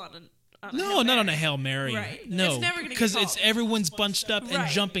call on not on a Hail Mary. Right. No, it's never going to because it's everyone's bunched up and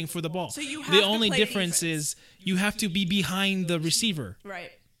jumping for the ball. So you have the to only play difference defense. is you have to be behind the receiver.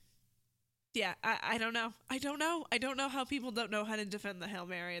 Right. Yeah, I don't know. I don't know how people don't know how to defend the Hail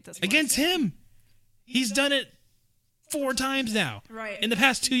Mary at this point. Against him. He's done it 4 times now. Right. In the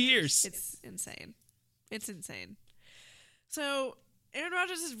past 2 years. It's insane. So Aaron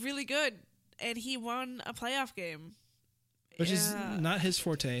Rodgers is really good, and he won a playoff game. Which is not his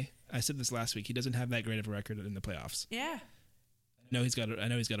forte. I said this last week. He doesn't have that great of a record in the playoffs. Yeah. I know he's got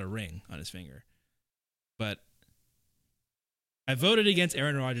a ring on his finger. But I voted against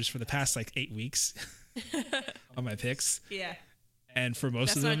Aaron Rodgers for the past 8 weeks on my picks. Yeah. And for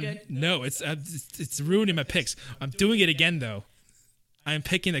most of them, not good. No, it's ruining my picks. I'm doing it again though. I'm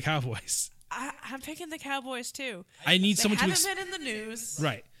picking the Cowboys. I'm picking the Cowboys too. I need someone to haven't been in the news,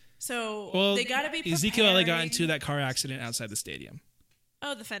 right. So they got to be preparing. Ezekiel Elliott got into that car accident outside the stadium.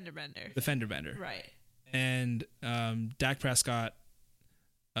 Oh, the fender bender. The fender bender. Right. And Dak Prescott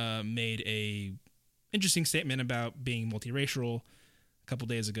made a interesting statement about being multiracial a couple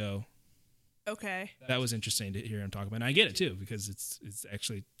days ago. Okay. That was interesting to hear him talk about. And I get it too, because it's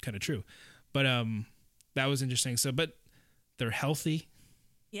actually kind of true. But that was interesting. So, but they're healthy.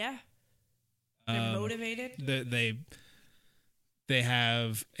 Yeah. They're motivated. They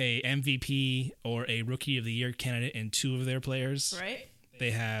have a MVP or a Rookie of the Year candidate in 2 of their players. Right.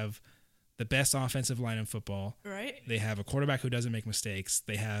 They have the best offensive line in football. Right. They have a quarterback who doesn't make mistakes.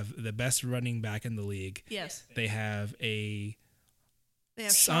 They have the best running back in the league. Yes. They have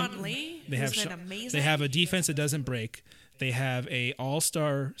Sean Lee, who's been amazing. They have a defense that doesn't break. They have a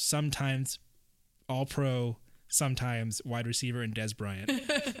all-star, sometimes all-pro, sometimes wide receiver in Dez Bryant.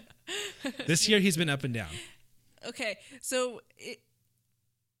 This year he's been up and down. Okay, so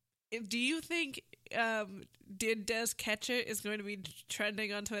do you think did Dez catch it is going to be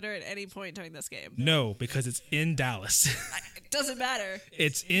trending on Twitter at any point during this game? No, because it's in Dallas. It doesn't matter.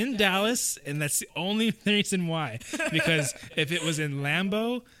 It's in Dallas, and that's the only reason why. Because if it was in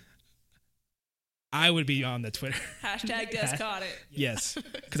Lambeau, I would be on the Twitter. Hashtag Dez caught it. Yes,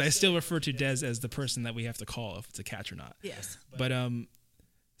 because I still refer to Dez as the person that we have to call if it's a catch or not. Yes. But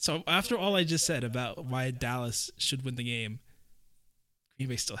so after all I just said about why Dallas should win the game, Green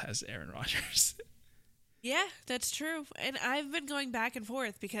Bay still has Aaron Rodgers. Yeah, that's true. And I've been going back and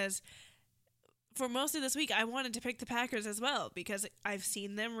forth because for most of this week, I wanted to pick the Packers as well because I've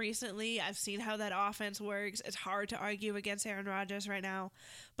seen them recently. I've seen how that offense works. It's hard to argue against Aaron Rodgers right now.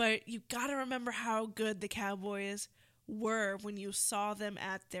 But you got to remember how good the Cowboys were when you saw them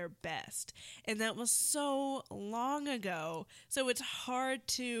at their best. And that was so long ago. So it's hard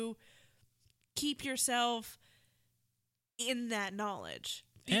to keep yourself in that knowledge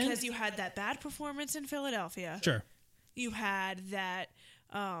because you had that bad performance in Philadelphia. Sure. You had that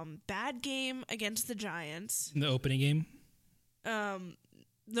bad game against the Giants. The opening game?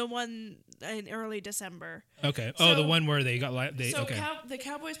 The one in early December. Okay. So, the one where they got okay. The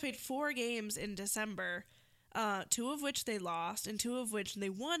Cowboys played 4 games in December, 2 of which they lost and 2 of which they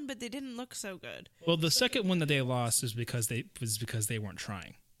won, but they didn't look so good. Well, the second one that they lost is because they weren't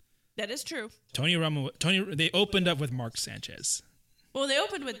trying. That is true. They opened up with Mark Sanchez. Well, they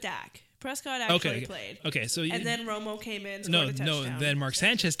opened with Dak. Prescott actually played. Okay, so and then Romo came in, scored a touchdown. Then Mark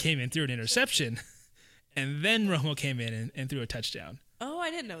Sanchez came in, threw an interception, and then Romo came in and threw a touchdown. Oh,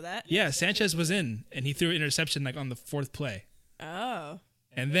 I didn't know that. Yeah, Sanchez was in, and he threw an interception like on the 4th play. Oh.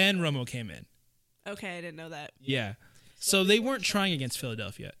 And then Romo came in. Okay, I didn't know that. Yeah. So they weren't trying against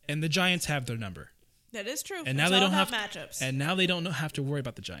Philadelphia, and the Giants have their number. That is true. And now it's they all don't about have matchups. And now they don't have to worry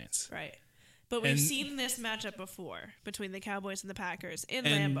about the Giants. Right. But we've seen this matchup before between the Cowboys and the Packers in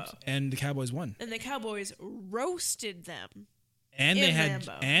Lambeau. And the Cowboys won. And the Cowboys roasted them. And in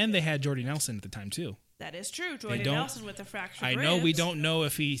Lambeau. They had Jordy Nelson at the time too. That is true. Jordy Nelson with the fractured ribs. I know we don't know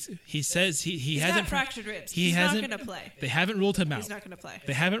if he says he hasn't got fractured ribs. He's not going to play. They haven't ruled him out. He's not going to play.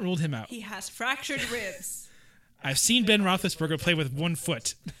 They haven't ruled him out. He has fractured ribs. I've seen Ben Roethlisberger play with 1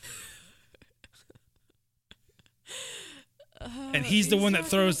 foot. And he's the one that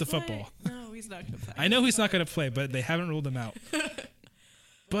throws the football. No, he's not going to play. I know he's not going to play, but they haven't ruled him out.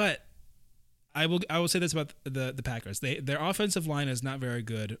 But I will say this about the Packers. Their offensive line is not very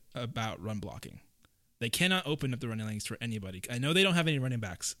good about run blocking. They cannot open up the running lanes for anybody. I know they don't have any running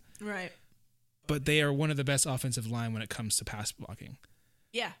backs. Right. But they are one of the best offensive line when it comes to pass blocking.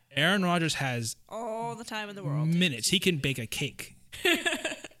 Yeah. Aaron Rodgers has all the time in the world. Minutes. He can bake a cake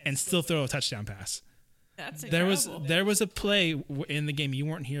and still throw a touchdown pass. That's incredible. There was a play in the game. You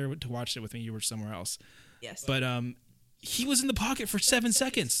weren't here to watch it with me. You were somewhere else. Yes. But he was in the pocket for 7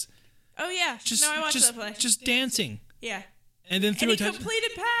 seconds. Oh yeah. I watched that play. Just dancing. Yeah. And then threw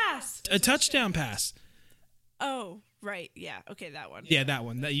completed pass. A touchdown pass. Oh, right. Yeah. Okay, that one. Yeah, that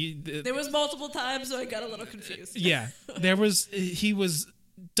one. There was multiple times, so I got a little confused. Yeah. He was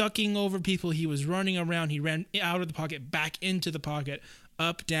ducking over people. He was running around. He ran out of the pocket, back into the pocket,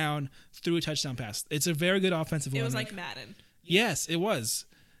 up, down, threw a touchdown pass. It's a very good offensive line. It was like Madden. Yes, it was.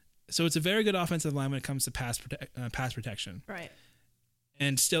 So it's a very good offensive line when it comes to pass protection. Right.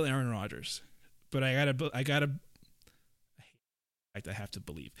 And still Aaron Rodgers. But I have to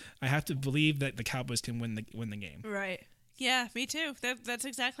believe. I have to believe that the Cowboys can win the game. Right. Yeah, me too. That's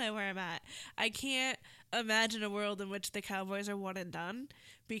exactly where I'm at. I can't imagine a world in which the Cowboys are one and done,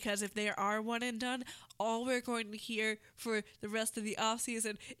 because if they are one and done, all we're going to hear for the rest of the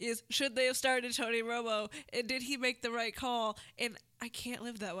offseason is, should they have started Tony Romo, and did he make the right call? And I can't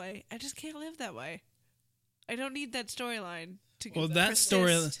live that way. I just can't live that way. I don't need that storyline to Well,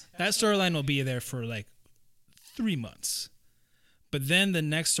 persist. that storyline will be there for like 3 months. But then the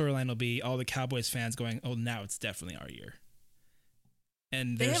next storyline will be all the Cowboys fans going, "Oh, now it's definitely our year."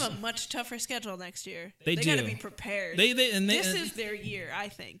 And they have a much tougher schedule next year. They got to be prepared. This is their year, I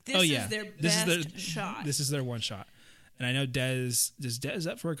think. This is their best shot. This is their one shot. And I know is Dez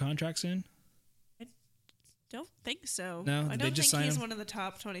up for a contract soon? I don't think so. No, I don't think he's one of the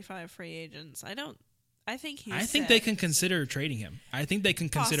top 25 free agents. I think they can consider trading him. I think they can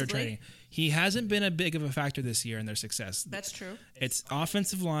consider Possibly. trading. He hasn't been a big of a factor this year in their success. That's true. It's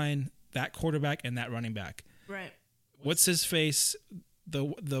offensive line, that quarterback, and that running back. Right. What's his face?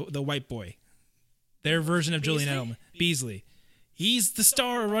 The white boy. Their version of Julian Edelman. Beasley. He's the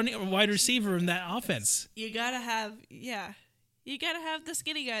star wide receiver in that offense. You gotta have the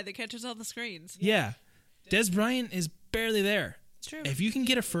skinny guy that catches all the screens. Yeah. Dez Bryant is barely there. It's true. If you can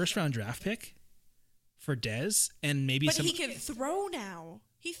get a first-round draft pick for Dez and maybe But he can throw now.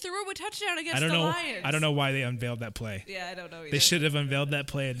 He threw a touchdown against the Lions. I don't know why they unveiled that play. Yeah, I don't know either. They should have unveiled that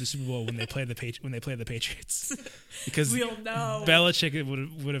play at the Super Bowl when they played the Patriots. Because we'll know. Belichick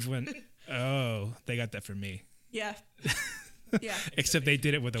would have went, "Oh, they got that from me." Yeah. Yeah. Except they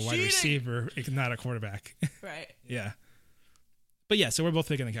did it with a wide receiver, not a quarterback. Right. Yeah. But yeah, so we're both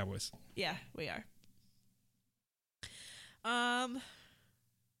picking the Cowboys. Yeah, we are.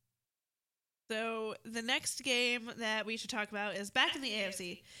 So the next game that we should talk about is back in the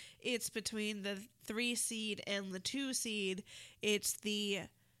AFC. It's between the 3 seed and the 2 seed. It's the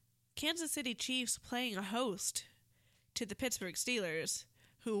Kansas City Chiefs playing a host to the Pittsburgh Steelers,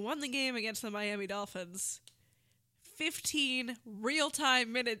 who won the game against the Miami Dolphins 15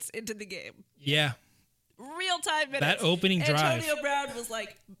 real-time minutes into the game. Yeah. Real-time minutes. That opening drive. Antonio Brown was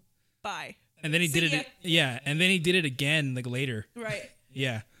like, bye. And then he did it. Yeah, and then he did it again like later. Right.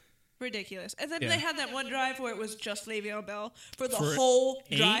 Yeah. ridiculous. And then Yeah. they had that one drive where it was just Le'Veon Bell for the For whole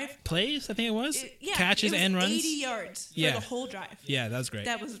 8 drive. plays, I think it was. Yeah, Catches it was and runs. 80 yards Yeah. for the whole drive. Yeah, that was great.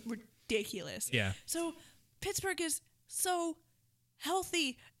 That was ridiculous. Yeah. So Pittsburgh is so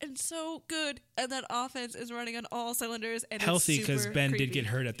healthy and so good, and that offense is running on all cylinders. And Healthy because because Ben did get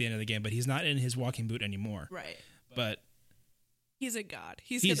hurt at the end of the game, but he's not in his walking boot anymore. Right. But He's a god.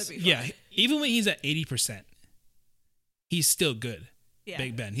 He's gonna be fine. yeah. Even when he's at 80%, he's still good. Yeah.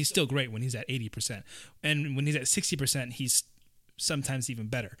 Big Ben. He's still great when he's at 80%, and when he's at 60%, he's sometimes even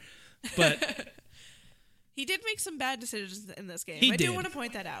better. But he did make some bad decisions in this game. He I do did. want to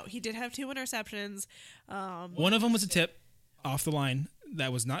point that out. He did have 2 interceptions. one of them was a tip off the line.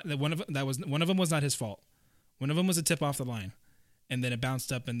 That was not one of them was not his fault. One of them was a tip off the line, and then it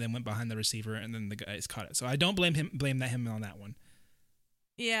bounced up and then went behind the receiver, and then the guys caught it. So I don't blame him on that one.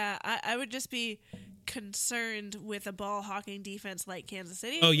 Yeah, I would just be concerned with a ball hawking defense like Kansas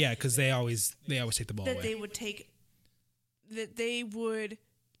City. Oh yeah, because they always take the ball that away. they would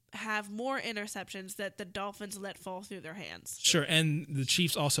have more interceptions that the Dolphins let fall through their hands. Sure, and the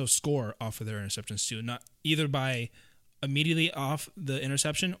Chiefs also score off of their interceptions too, not either by immediately off the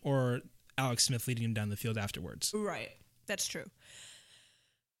interception or Alex Smith leading him down the field afterwards. Right. That's true.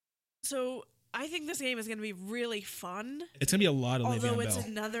 So I think this game is going to be really fun. It's going to be a lot of Although Le'Veon it's Bell.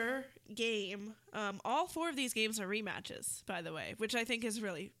 another game. All 4 of these games are rematches, by the way, which I think is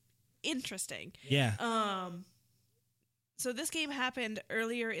really interesting. Yeah. So this game happened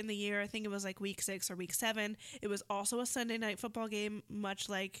earlier in the year. I think it was like week 6 or week 7. It was also a Sunday night football game, much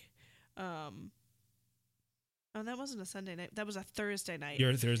like oh, that wasn't a Sunday night. That was a Thursday night.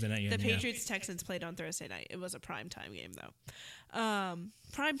 Your Thursday night game. The yeah. Patriots Texans played on Thursday night. It was a primetime game though.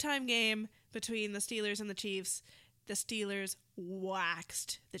 Primetime game between the Steelers and the Chiefs. The Steelers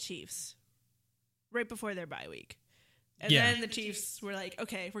waxed the Chiefs right before their bye week. And Yeah. then the Chiefs were like,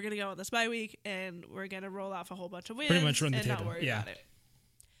 okay, we're going to go on this bye week and we're going to roll off a whole bunch of wins. Pretty much run the and not table. worry Yeah. about it.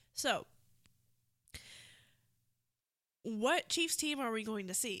 So, what Chiefs team are we going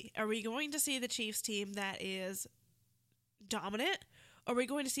to see? Are we going to see the Chiefs team that is dominant? Or are we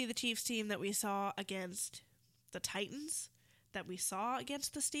going to see the Chiefs team that we saw against the Titans, that we saw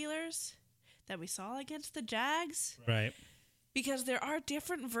against the Steelers, that we saw against the Jags? Right. Because there are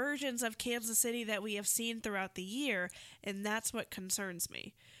different versions of Kansas City that we have seen throughout the year, and that's what concerns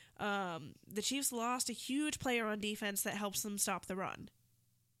me. The Chiefs lost a huge player on defense that helps them stop the run.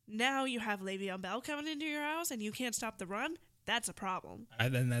 Now you have Le'Veon Bell coming into your house, and you can't stop the run. That's a problem.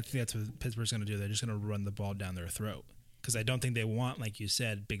 Then I think that's what Pittsburgh's going to do. They're just going to run the ball down their throat. Because I don't think they want, like you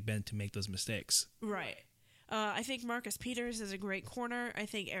said, Big Ben to make those mistakes. Right. I think Marcus Peters is a great corner. I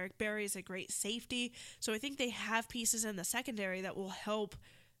think Eric Berry is a great safety. So I think they have pieces in the secondary that will help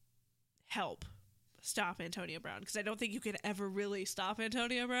stop Antonio Brown. Because I don't think you can ever really stop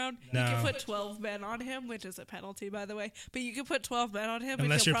Antonio Brown. No. You can put 12 men on him, which is a penalty, by the way. But you can put 12 men on him. and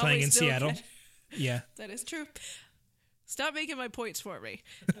Unless he'll you're playing probably in still Seattle. catch- Yeah. That is true. Stop making my points for me.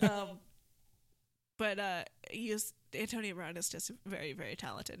 But Antonio Brown is just very, very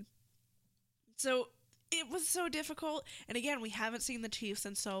talented. So it was so difficult. And again, we haven't seen the Chiefs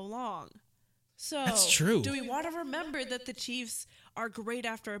in so long. So That's true. Do we want to remember that the Chiefs are great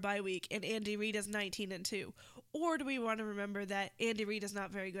after a bye week and Andy Reid is 19-2? Or do we want to remember that Andy Reid is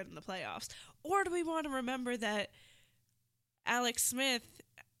not very good in the playoffs? Or do we want to remember that Alex Smith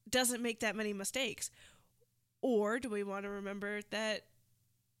doesn't make that many mistakes? Or do we want to remember that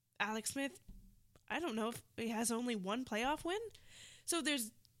Alex Smith, I don't know if he has only one playoff win? So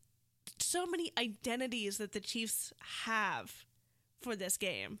there's so many identities that the Chiefs have for this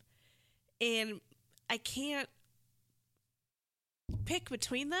game. And I can't pick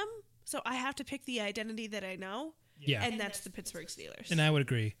between them. So I have to pick the identity that I know. Yeah. And that's the Pittsburgh Steelers. And I would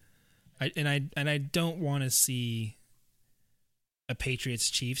agree. I don't want to see a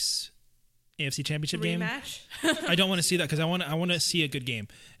Patriots Chiefs AFC Championship game. Rematch? I don't want to see that because I want to see a good game.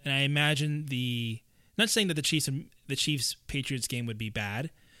 And I imagine not saying that the Chiefs Patriots game would be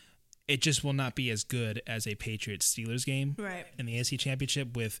bad. It just will not be as good as a Patriots Steelers game Right. in the AFC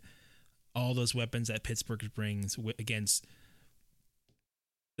Championship with all those weapons that Pittsburgh brings against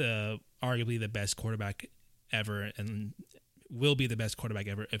arguably the best quarterback ever and will be the best quarterback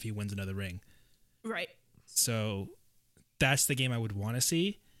ever if he wins another ring. Right. So that's the game I would want to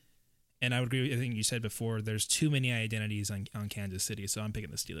see. And I would agree with everything you said before. There's too many identities on Kansas City, so I'm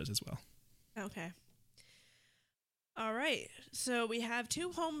picking the Steelers as well. Okay. All right. So we have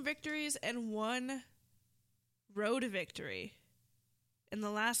 2 home victories and 1 road victory. And the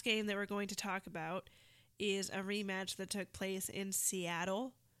last game that we're going to talk about is a rematch that took place in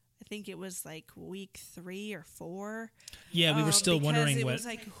Seattle. I think it was like week 3 or 4. Yeah, we were still wondering it what was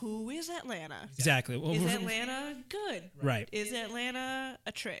like, who is Atlanta? exactly. Well, Is Atlanta good? right? Is Atlanta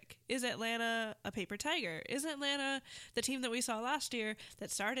a trick? Is Atlanta a paper tiger? Is Atlanta the team that we saw last year that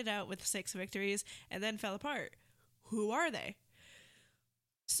started out with 6 victories and then fell apart? Who are they?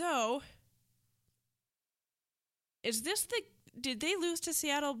 So, did they lose to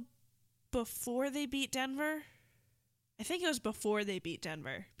Seattle before they beat Denver? I think it was before they beat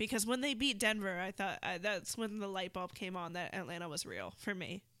Denver, because when they beat Denver, I thought that's when the light bulb came on that Atlanta was real for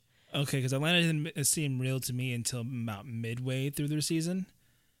me. Okay, because Atlanta didn't seem real to me until about midway through their season,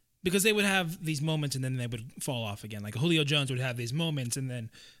 because they would have these moments and then they would fall off again. Like Julio Jones would have these moments and then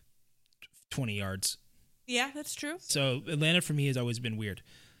 20 yards. Yeah, that's true. So Atlanta for me has always been weird.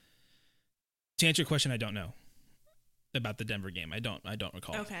 To answer your question, I don't know about the Denver game. I don't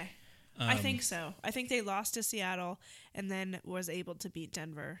recall. Okay. I think so. I think they lost to Seattle and then was able to beat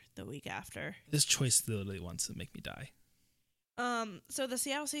Denver the week after. This choice literally wants to make me die. So the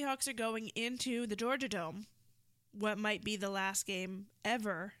Seattle Seahawks are going into the Georgia Dome, what might be the last game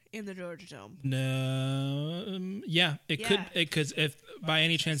ever in the Georgia Dome. No, yeah, it could. It could. If by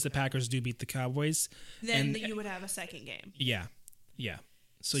any chance the Packers do beat the Cowboys, then you would have a second game. Yeah.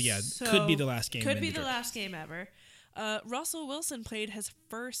 So could be the last game. Could be the last game ever. Russell Wilson played his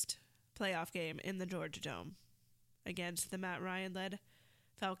first playoff game in the Georgia Dome against the Matt Ryan-led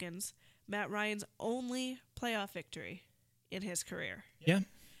Falcons. Matt Ryan's only playoff victory in his career. Yeah.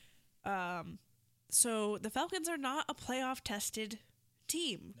 So the Falcons are not a playoff-tested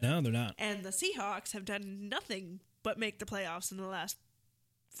team. No, they're not. And the Seahawks have done nothing but make the playoffs in the last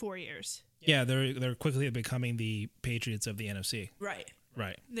 4 years. Yeah, they're quickly becoming the Patriots of the NFC. Right.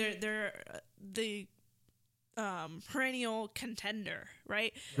 They're the perennial contender,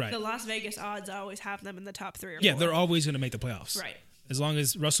 right? Right. The Las Vegas odds always have them in the top 3 or 4. Yeah, they're always going to make the playoffs. Right. As long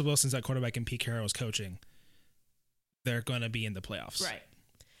as Russell Wilson's at quarterback and Pete Carroll's coaching, they're going to be in the playoffs. Right.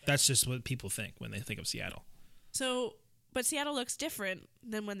 That's just what people think when they think of Seattle. So, but Seattle looks different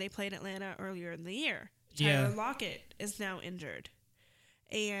than when they played Atlanta earlier in the year. Yeah. Tyler Lockett is now injured.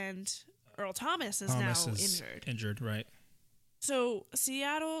 And Earl Thomas is now injured. Injured, right. So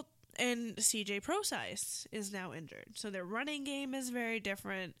Seattle and CJ Prosise is now injured. So their running game is very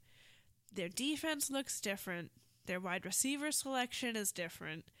different. Their defense looks different. Their wide receiver selection is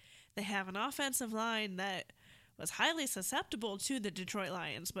different. They have an offensive line that was highly susceptible to the Detroit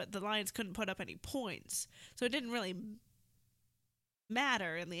Lions, but the Lions couldn't put up any points. So it didn't really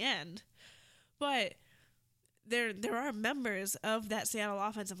matter in the end. But there are members of that Seattle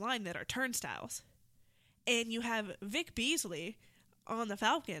offensive line that are turnstiles. And you have Vic Beasley on the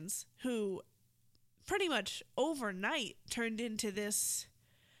Falcons, who pretty much overnight turned into this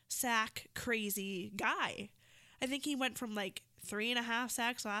sack crazy guy. I think he went from like 3.5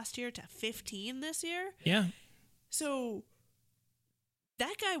 sacks last year to 15 this year. Yeah. So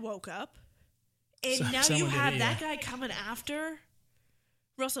that guy woke up, and now you have that guy coming after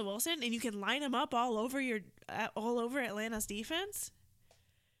Russell Wilson, and you can line him up all over Atlanta's defense.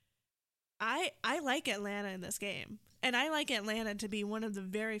 I like Atlanta in this game, and I like Atlanta to be one of the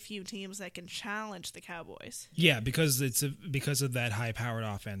very few teams that can challenge the Cowboys. Yeah, because because of that high-powered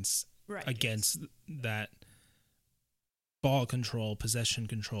offense against that ball control, possession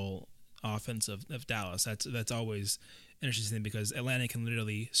control offense of Dallas. That's always interesting because Atlanta can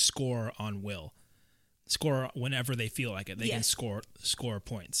literally score on will. Score whenever they feel like it. They can score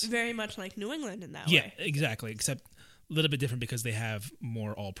points. Very much like New England in that way. Yeah, exactly. Except a little bit different because they have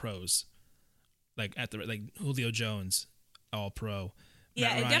more all-pros. Like Julio Jones, all-pro.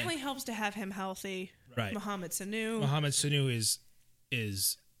 Yeah, it definitely helps to have him healthy. Right. Mohamed Sanu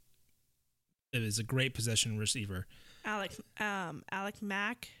is a great possession receiver. Alex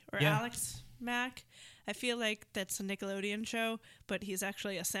Mack Alex Mack. I feel like that's a Nickelodeon show, but he's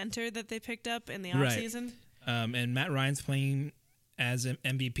actually a center that they picked up in the offseason. And Matt Ryan's playing as an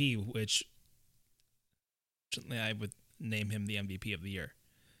MVP, which I would name him the MVP of the year.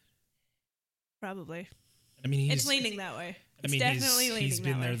 Probably. I mean, it's leaning that way. It's definitely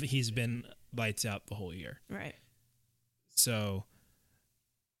leaning that way. He's been lights out the whole year. Right. So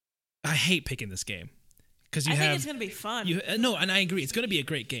I hate picking this game. I think it's going to be fun. No, and I agree. It's going to be a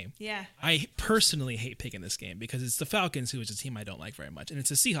great game. Yeah. I personally hate picking this game because it's the Falcons, who is a team I don't like very much, and it's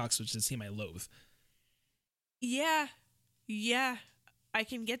the Seahawks, which is a team I loathe. Yeah. I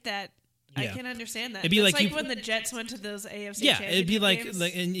can get that. Yeah. I can understand that. It'd be like when the Jets went to those AFC championship it'd be like games.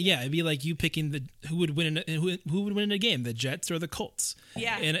 It'd be like you picking who would win in a game, the Jets or the Colts.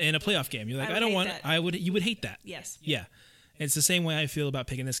 Yeah. In a playoff game, you're like, you would hate that. Yes. Yeah. It's the same way I feel about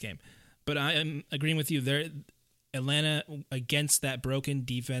picking this game. But I am agreeing with you. Atlanta against that broken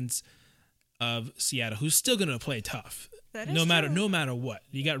defense of Seattle, who's still going to play tough. That is no matter true. what.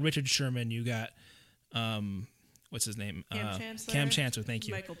 You got Richard Sherman, you got what's his name? Cam Chancellor, thank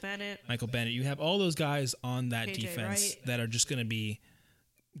you. Michael Bennett. You have all those guys on that KJ defense Wright. that are just going to be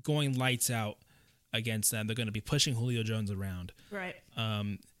going lights out against them. They're going to be pushing Julio Jones around. Right.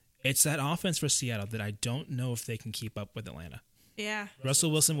 It's that offense for Seattle that I don't know if they can keep up with Atlanta. Yeah. Russell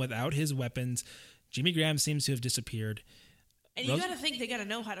Wilson without his weapons. Jimmy Graham seems to have disappeared. And you got to think they got to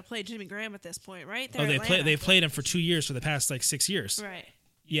know how to play Jimmy Graham at this point, right? They've played him for 2 years for the past 6 years. Right.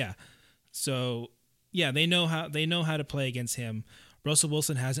 Yeah. So yeah, they know how to play against him. Russell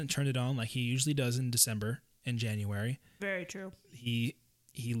Wilson hasn't turned it on like he usually does in December and January. Very true. He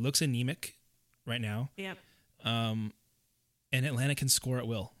looks anemic right now. Yep. And Atlanta can score at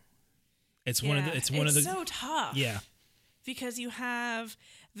will. It's one of the. It's so tough. Yeah. Because you have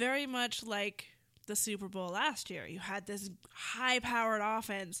very much like the Super Bowl last year. You had this high-powered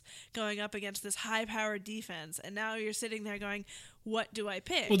offense going up against this high-powered defense, and now you're sitting there going, what do I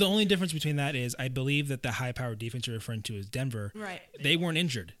pick? Well, the only difference between that is I believe that the high-powered defense you're referring to is Denver. Right. They weren't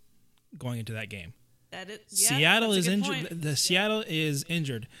injured going into that game. Seattle is injured. Seattle is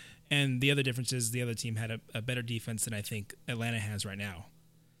injured, and the other difference is the other team had a better defense than I think Atlanta has right now.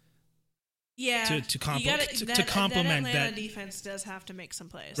 Yeah. To complement that. that defense does have to make some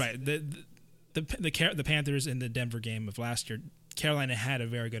plays. Right. The Panthers in the Denver game of last year, Carolina had a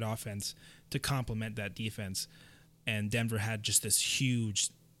very good offense to complement that defense, and Denver had just this huge,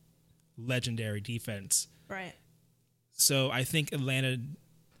 legendary defense. Right. So I think Atlanta,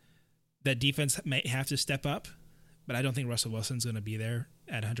 that defense may have to step up, but I don't think Russell Wilson's going to be there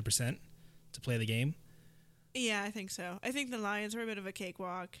at 100% to play the game. Yeah, I think so. I think the Lions are a bit of a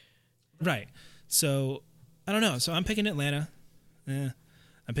cakewalk. Right. So I don't know. So I'm picking Atlanta. I'm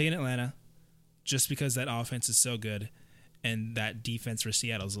picking Atlanta just because that offense is so good and that defense for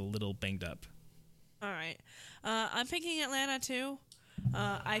Seattle is a little banged up. All right. I'm picking Atlanta too.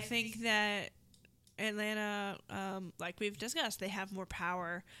 I think that Atlanta, like we've discussed, they have more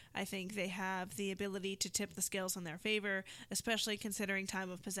power. I think they have the ability to tip the scales in their favor, especially considering time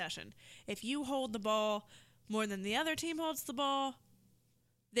of possession. If you hold the ball more than the other team holds the ball,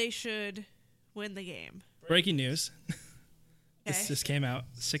 they should win the game. Breaking news. Okay. This just came out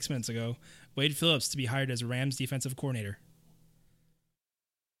 6 minutes ago. Wade Phillips to be hired as Rams defensive coordinator.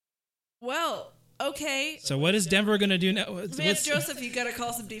 Well, okay. So what is Denver going to do now? Vance Joseph, you got to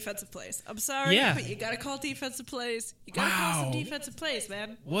call some defensive plays. I'm sorry, but you got to call defensive plays. You got to call some defensive plays,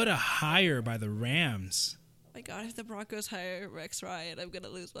 man. What a hire by the Rams. Oh my God, if the Broncos hire Rex Ryan, I'm going to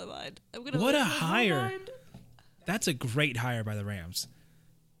lose my mind. What a hire. That's a great hire by the Rams.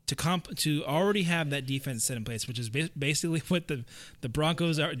 To already have that defense set in place, which is basically what the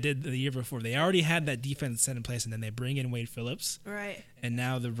Broncos did the year before. They already had that defense set in place, and then they bring in Wade Phillips. Right. And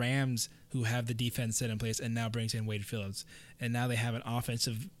now the Rams, who have the defense set in place, and now brings in Wade Phillips. And now they have an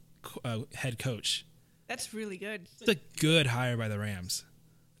offensive head coach. That's really good. It's a good hire by the Rams.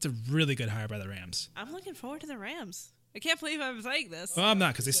 It's a really good hire by the Rams. I'm looking forward to the Rams. I can't believe I'm saying this. Well, I'm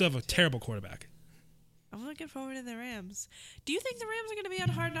not, because they still have a terrible quarterback. I'm looking forward to the Rams. Do you think the Rams are going to be on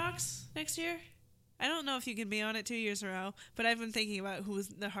Hard Knocks next year? I don't know if you can be on it 2 years in a row, but I've been thinking about who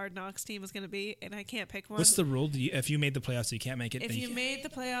the Hard Knocks team is going to be, and I can't pick one. What's the rule? If you made the playoffs, you can't make it? If you made the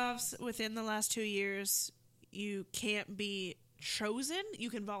playoffs within the last 2 years, you can't be chosen. You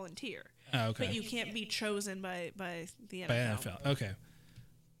can volunteer. Oh, okay. But you can't be chosen by the NFL. By NFL, okay.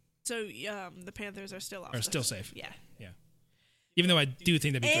 So the Panthers are still off. Are still safe. Yeah. Yeah. Even though I do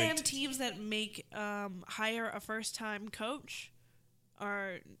think that'd be great. And teams that make hire a first-time coach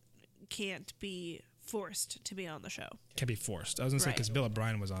can't be forced to be on the show. Can't be forced. I was going to say because Bill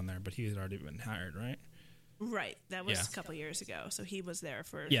O'Brien was on there, but he had already been hired, right? Right. That was a couple years ago, so he was there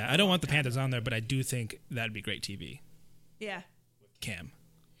for... Yeah, I don't want the Panthers on there, but I do think that'd be great TV. Yeah. Cam.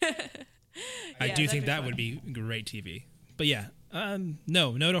 I do think that would be great TV. But yeah,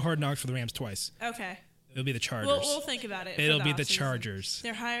 no to Hard Knocks for the Rams twice. Okay. It'll be the Chargers. We'll think about it. It'll be the Chargers.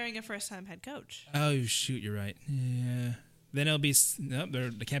 They're hiring a first-time head coach. Oh, shoot, you're right. Yeah. Then it'll be... No,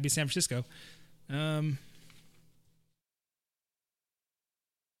 they can't be San Francisco. I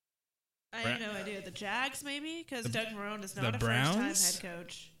have no idea. The Jags, maybe? Because Doug Marrone is not a first-time head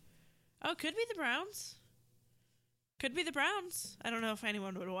coach. Oh, could be the Browns. Could be the Browns. I don't know if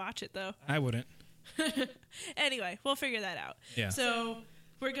anyone would watch it, though. I wouldn't. Anyway, we'll figure that out. Yeah. So...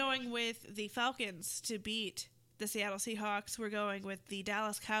 we're going with the Falcons to beat the Seattle Seahawks. We're going with the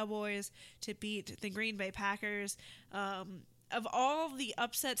Dallas Cowboys to beat the Green Bay Packers. Of all the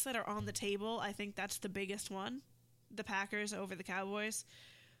upsets that are on the table, I think that's the biggest one, the Packers over the Cowboys.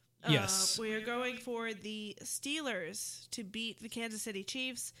 Yes. We are going for the Steelers to beat the Kansas City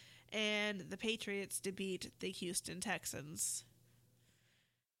Chiefs and the Patriots to beat the Houston Texans.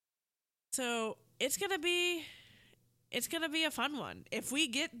 So it's gonna be a fun one. If we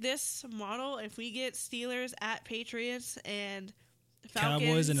get this model, if we get Steelers at Patriots and Falcons,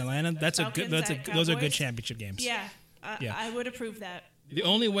 Cowboys in Atlanta, those are good championship games. Yeah, Yeah. I would approve that. The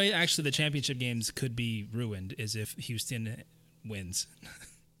only way actually the championship games could be ruined is if Houston wins.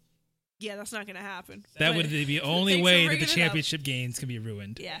 Yeah, that's not gonna happen. That But would be the only thanks for way that bringing the it up. championship games can be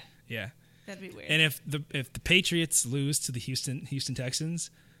ruined. Yeah, Yeah. that'd be weird. And if the Patriots lose to the Houston Texans,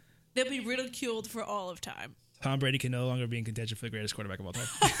 they'll be ridiculed for all of time. Tom Brady can no longer be in contention for the greatest quarterback of all time.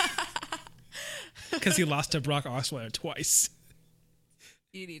 Because he lost to Brock Osweiler twice.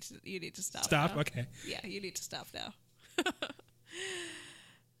 You need to stop. Stop? now. Okay. Yeah, you need to stop now.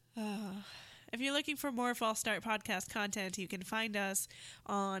 If you're looking for more False Start podcast content, you can find us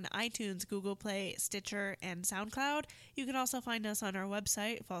on iTunes, Google Play, Stitcher, and SoundCloud. You can also find us on our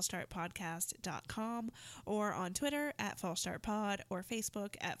website, falsestartpodcast.com, or on Twitter at FalseStartPod, or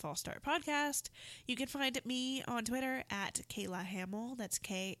Facebook at False Start Podcast. You can find me on Twitter at Kayla Hamill. That's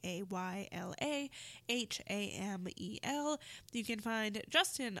KaylaHamel. You can find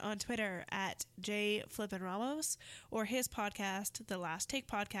Justin on Twitter at JFlippinRamos, or his podcast, The Last Take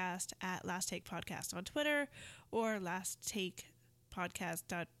Podcast, at Last Take Podcast on Twitter, or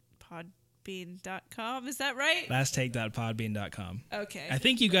lasttakepodcast.podbean.com. Is that right? Lasttake.podbean.com. Okay. I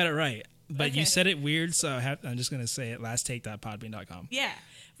think you got it right, but Okay. you said it weird, so I'm just going to say it, lasttake.podbean.com. Yeah,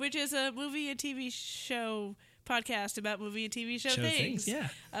 which is a movie and TV show podcast about movie and TV show Show things. yeah.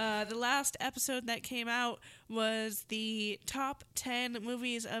 The last episode that came out was the top 10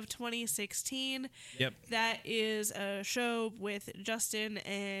 movies of 2016. Yep. That is a show with Justin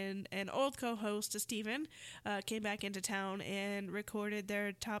and an old co-host, Steven, came back into town and recorded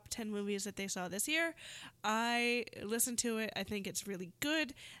their top 10 movies that they saw this year. I listened to it. I think it's really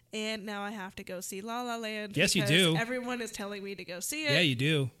good. And now I have to go see La La Land. Yes, you because do. Everyone is telling me to go see it. Yeah, you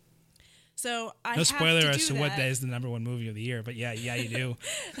do. So I No have spoiler to as do to what that. day is the number one movie of the year, but yeah, you do.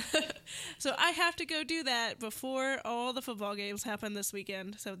 So I have to go do that before all the football games happen this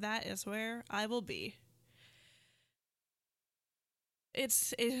weekend. So that is where I will be.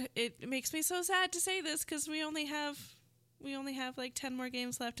 It makes me so sad to say this because we only have like 10 more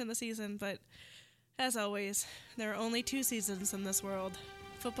games left in the season. But as always, there are only 2 seasons in this world: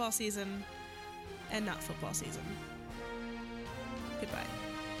 football season and not football season. Goodbye.